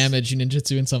before damage, you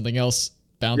ninjutsu in something else,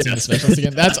 bouncing the Specialist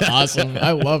again. That's awesome.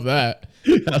 I love that.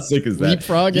 How sick is that?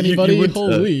 Leapfrog anybody?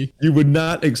 Holy. You would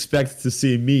not expect to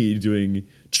see me doing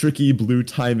tricky blue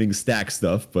timing stack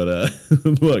stuff, but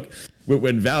look,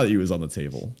 when value is on the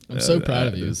table. I'm so proud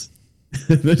of you.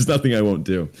 There's nothing I won't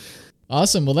do.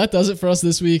 Awesome. Well, that does it for us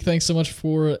this week. Thanks so much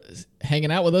for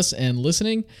hanging out with us and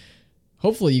listening.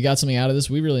 Hopefully you got something out of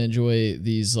this. We really enjoy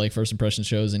these first impression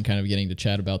shows and kind of getting to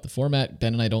chat about the format.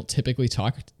 Ben and I don't typically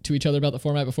talk to each other about the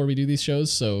format before we do these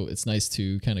shows, so it's nice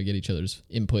to kind of get each other's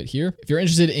input here. If you're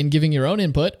interested in giving your own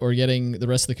input or getting the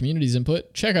rest of the community's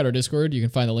input, check out our Discord. You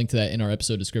can find the link to that in our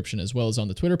episode description as well as on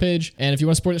the Twitter page. And if you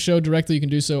want to support the show directly, you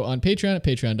can do so on Patreon at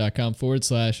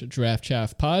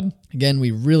patreon.com/draftchaffpod. Again,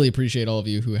 we really appreciate all of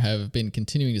you who have been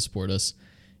continuing to support us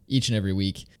each and every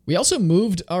week. We also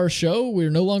moved our show. We're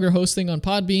no longer hosting on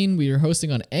Podbean. We are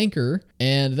hosting on Anchor,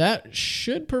 and that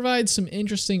should provide some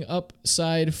interesting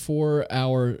upside for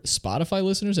our Spotify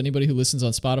listeners. Anybody who listens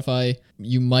on Spotify,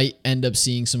 you might end up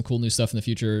seeing some cool new stuff in the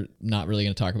future. Not really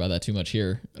going to talk about that too much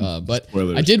here, but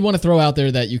spoilers. I did want to throw out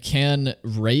there that you can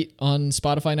rate on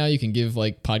Spotify now. You can give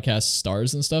podcast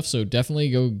stars and stuff, so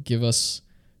definitely go give us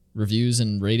reviews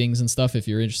and ratings and stuff if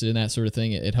you're interested in that sort of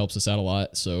thing. It helps us out a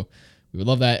lot, so we would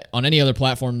love that. On any other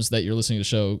platforms that you're listening to the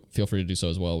show, feel free to do so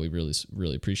as well. We really,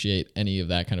 really appreciate any of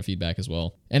that kind of feedback as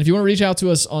well. And if you want to reach out to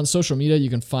us on social media, you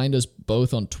can find us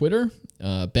both on Twitter.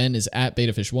 Ben is at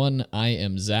BetaFish1. I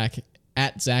am Zach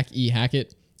at Zach E.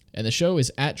 Hackett. And the show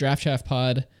is at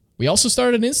DraftChaffPod. We also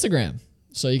started an Instagram.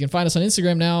 So you can find us on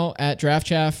Instagram now at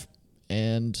DraftChaff.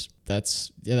 And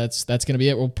that's going to be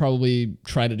it. We'll probably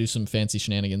try to do some fancy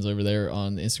shenanigans over there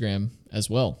on Instagram as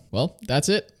well. Well, that's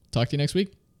it. Talk to you next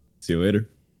week. See you later.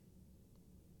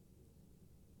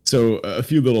 So a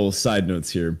few little side notes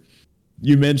here.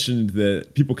 You mentioned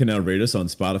that people can now rate us on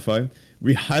Spotify.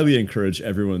 We highly encourage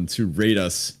everyone to rate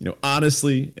us,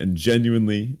 honestly and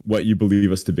genuinely what you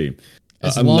believe us to be.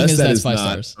 As long as that's 5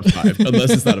 stars. Unless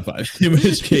it's not a 5. In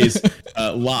which case,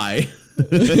 lie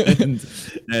and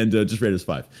just rate us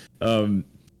 5.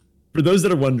 For those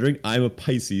that are wondering, I'm a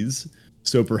Pisces.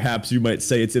 So perhaps you might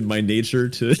say it's in my nature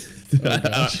to.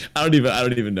 I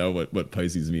don't even know what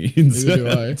Pisces means.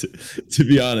 To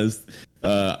be honest,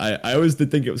 I always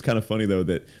did think it was kind of funny though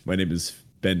that my name is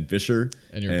Ben Fisher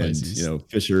and you're Pisces.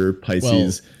 Fisher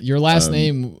Pisces. Well, your last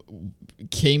name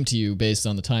came to you based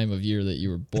on the time of year that you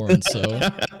were born. So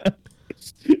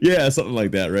yeah, something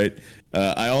like that, right?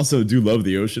 I also do love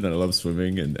the ocean and I love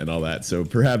swimming and all that. So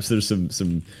perhaps there's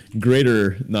some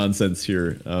greater nonsense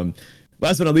here.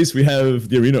 Last but not least, we have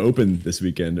the Arena Open this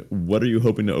weekend. What are you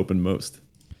hoping to open most?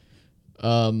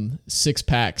 6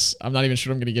 packs. I'm not even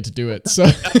sure I'm going to get to do it. So,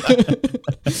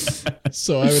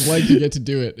 so I would like to get to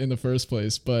do it in the first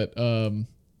place, but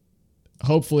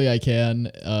hopefully I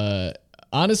can.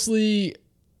 Honestly,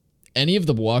 any of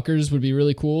the walkers would be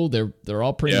really cool. They're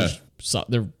all pretty much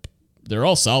they're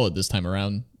all solid this time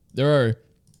around. There are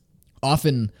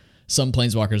often some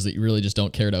planeswalkers that you really just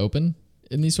don't care to open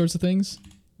in these sorts of things.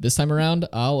 This time around,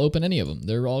 I'll open any of them.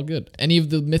 They're all good. Any of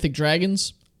the mythic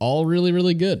dragons, all really,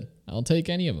 really good. I'll take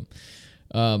any of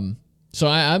them. So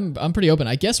I'm pretty open.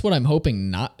 I guess what I'm hoping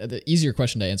not, the easier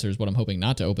question to answer is what I'm hoping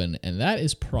not to open, and that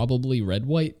is probably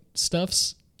red-white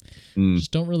stuffs.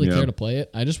 Just don't really care to play it.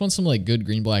 I just want some like good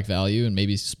green-black value and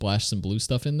maybe splash some blue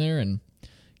stuff in there and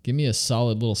give me a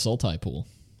solid little Sultai pool.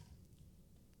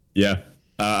 Yeah,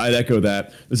 I'd echo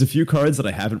that. There's a few cards that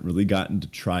I haven't really gotten to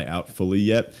try out fully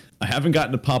yet. I haven't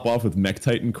gotten to pop off with Mech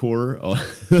Titan Core,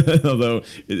 although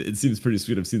it seems pretty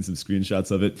sweet. I've seen some screenshots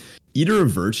of it. Eater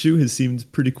of Virtue has seemed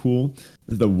pretty cool.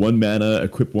 The 1 mana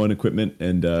equip 1 equipment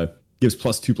and gives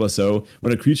 +2/+0.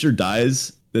 When a creature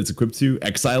dies that's equipped to,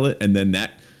 exile it, and then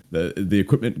the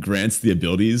equipment grants the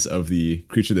abilities of the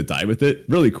creature that died with it.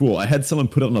 Really cool. I had someone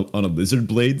put it on a Lizard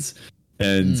Blades,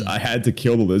 and I had to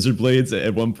kill the Lizard Blades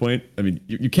at one point. I mean,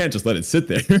 you can't just let it sit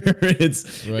there.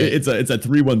 It's a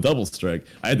 3/1 double strike.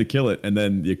 I had to kill it, and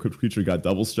then the equipped creature got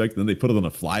double strike. Then they put it on a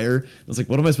flyer. I was like,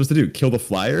 what am I supposed to do? Kill the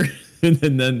flyer, and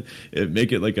then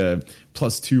make it like a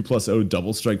 +2/+0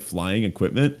 double strike flying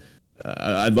equipment.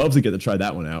 I'd love to get to try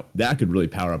that one out. That could really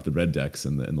power up the red decks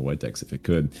and the white decks if it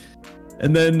could.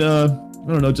 And then, I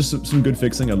don't know, just some good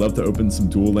fixing. I'd love to open some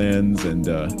dual lands, and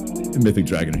Mythic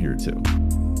Dragon are here too.